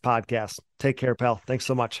MX podcast. Take care, pal. Thanks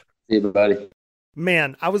so much. See you, buddy.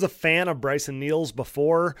 Man, I was a fan of Bryson Neal's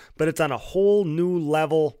before, but it's on a whole new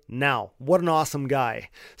level now. What an awesome guy.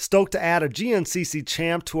 Stoked to add a GNCC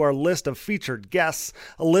champ to our list of featured guests,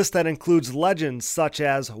 a list that includes legends such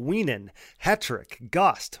as Wienen, Hetrick,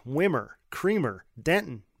 Gust, Wimmer, Creamer,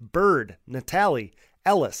 Denton, Bird, Natali,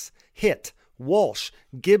 Ellis, Hitt, Walsh,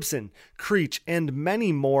 Gibson, Creech, and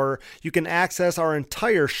many more. You can access our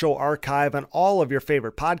entire show archive on all of your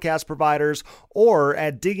favorite podcast providers or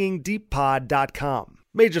at diggingdeeppod.com.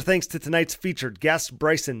 Major thanks to tonight's featured guest,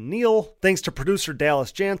 Bryson Neal. Thanks to producer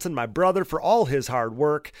Dallas Jansen, my brother, for all his hard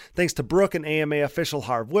work. Thanks to Brooke and AMA official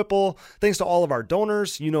Harv Whipple. Thanks to all of our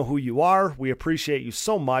donors. You know who you are. We appreciate you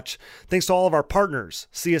so much. Thanks to all of our partners.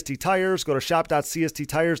 CST Tires. Go to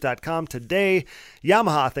shop.csttires.com today.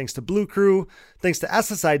 Yamaha, thanks to Blue Crew. Thanks to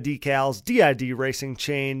SSI Decals, DID Racing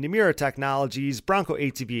Chain, Nemura Technologies, Bronco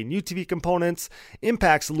ATV and UTV Components,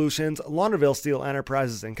 Impact Solutions, Launderville Steel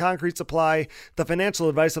Enterprises and Concrete Supply, the financial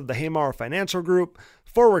advice of the Haymauer Financial Group,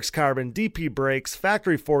 Forworks Carbon, DP Brakes,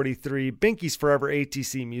 Factory 43, Binky's Forever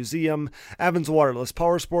ATC Museum, Evans Waterless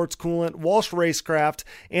Power Sports Coolant, Walsh Racecraft,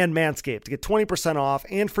 and Manscaped. Get 20% off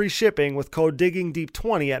and free shipping with code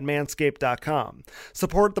DIGGINGDEEP20 at manscaped.com.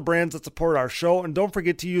 Support the brands that support our show, and don't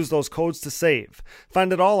forget to use those codes to save.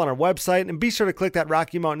 Find it all on our website, and be sure to click that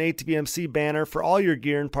Rocky Mountain ATVMC banner for all your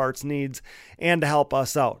gear and parts needs and to help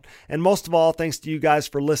us out. And most of all, thanks to you guys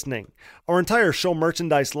for listening. Our entire show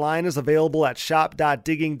merchandise line is available at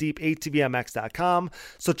shop.diggingdeepatvmx.com,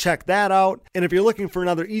 so check that out. And if you're looking for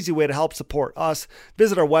another easy way to help support us,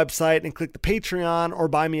 visit our website and click the Patreon or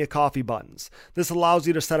Buy Me a Coffee buttons. This allows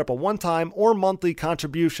you to set up a one-time or monthly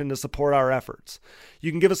contribution to support our efforts.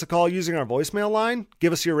 You can give us a call using our voicemail line,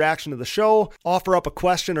 give us your reaction to the show, offer up a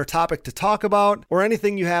question or topic to talk about, or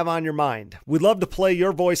anything you have on your mind. We'd love to play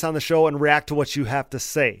your voice on the show and react to what you have to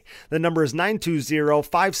say. The number is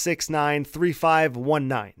 920-569-3519.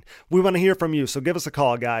 We want to hear from you, so give us a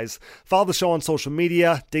call, guys. Follow the show on social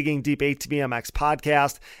media, Digging Deep ATVMX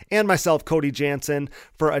Podcast, and myself, Cody Jansen,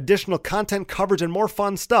 for additional content coverage and more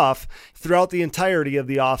fun stuff throughout the entirety of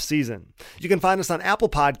the off-season. You can find us on Apple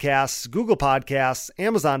Podcasts, Google Podcasts,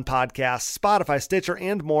 Amazon Podcasts, Spotify, Stitcher,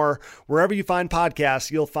 and more. Wherever you find podcasts,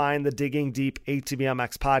 you'll find the Digging Deep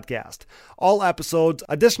ATVMX podcast. All episodes,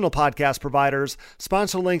 additional podcast providers,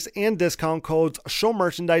 sponsor links, and discount codes, show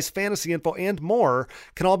merchandise, fantasy info, and more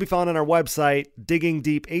can all be found on our website,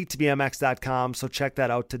 diggingdeepatvmx.com, so check that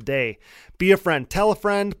out today. Be a friend, tell a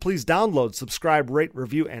friend, please download, subscribe, rate,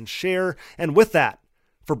 review, and share. And with that,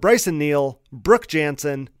 for Bryson Neal, Brooke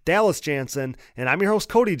Jansen, Dallas Jansen, and I'm your host,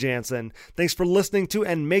 Cody Jansen. Thanks for listening to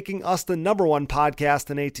and making us the #1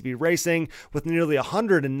 podcast in ATV racing with nearly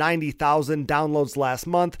 190,000 downloads last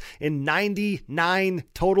month in 99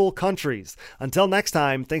 total countries. Until next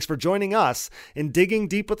time, thanks for joining us in Digging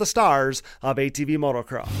Deep with the Stars of ATV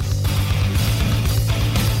Motocross.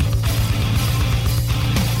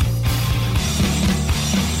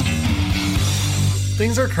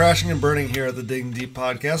 Things are crashing and burning here at the Digging Deep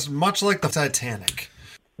podcast, much like the Titanic.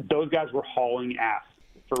 Those guys were hauling ass,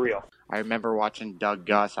 for real. I remember watching Doug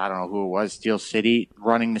Gus, I don't know who it was, Steel City,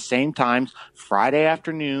 running the same times Friday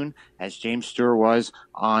afternoon as James Stewart was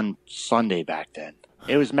on Sunday back then.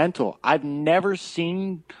 It was mental. I've never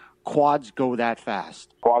seen quads go that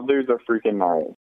fast. Quad leaders are freaking gnarly.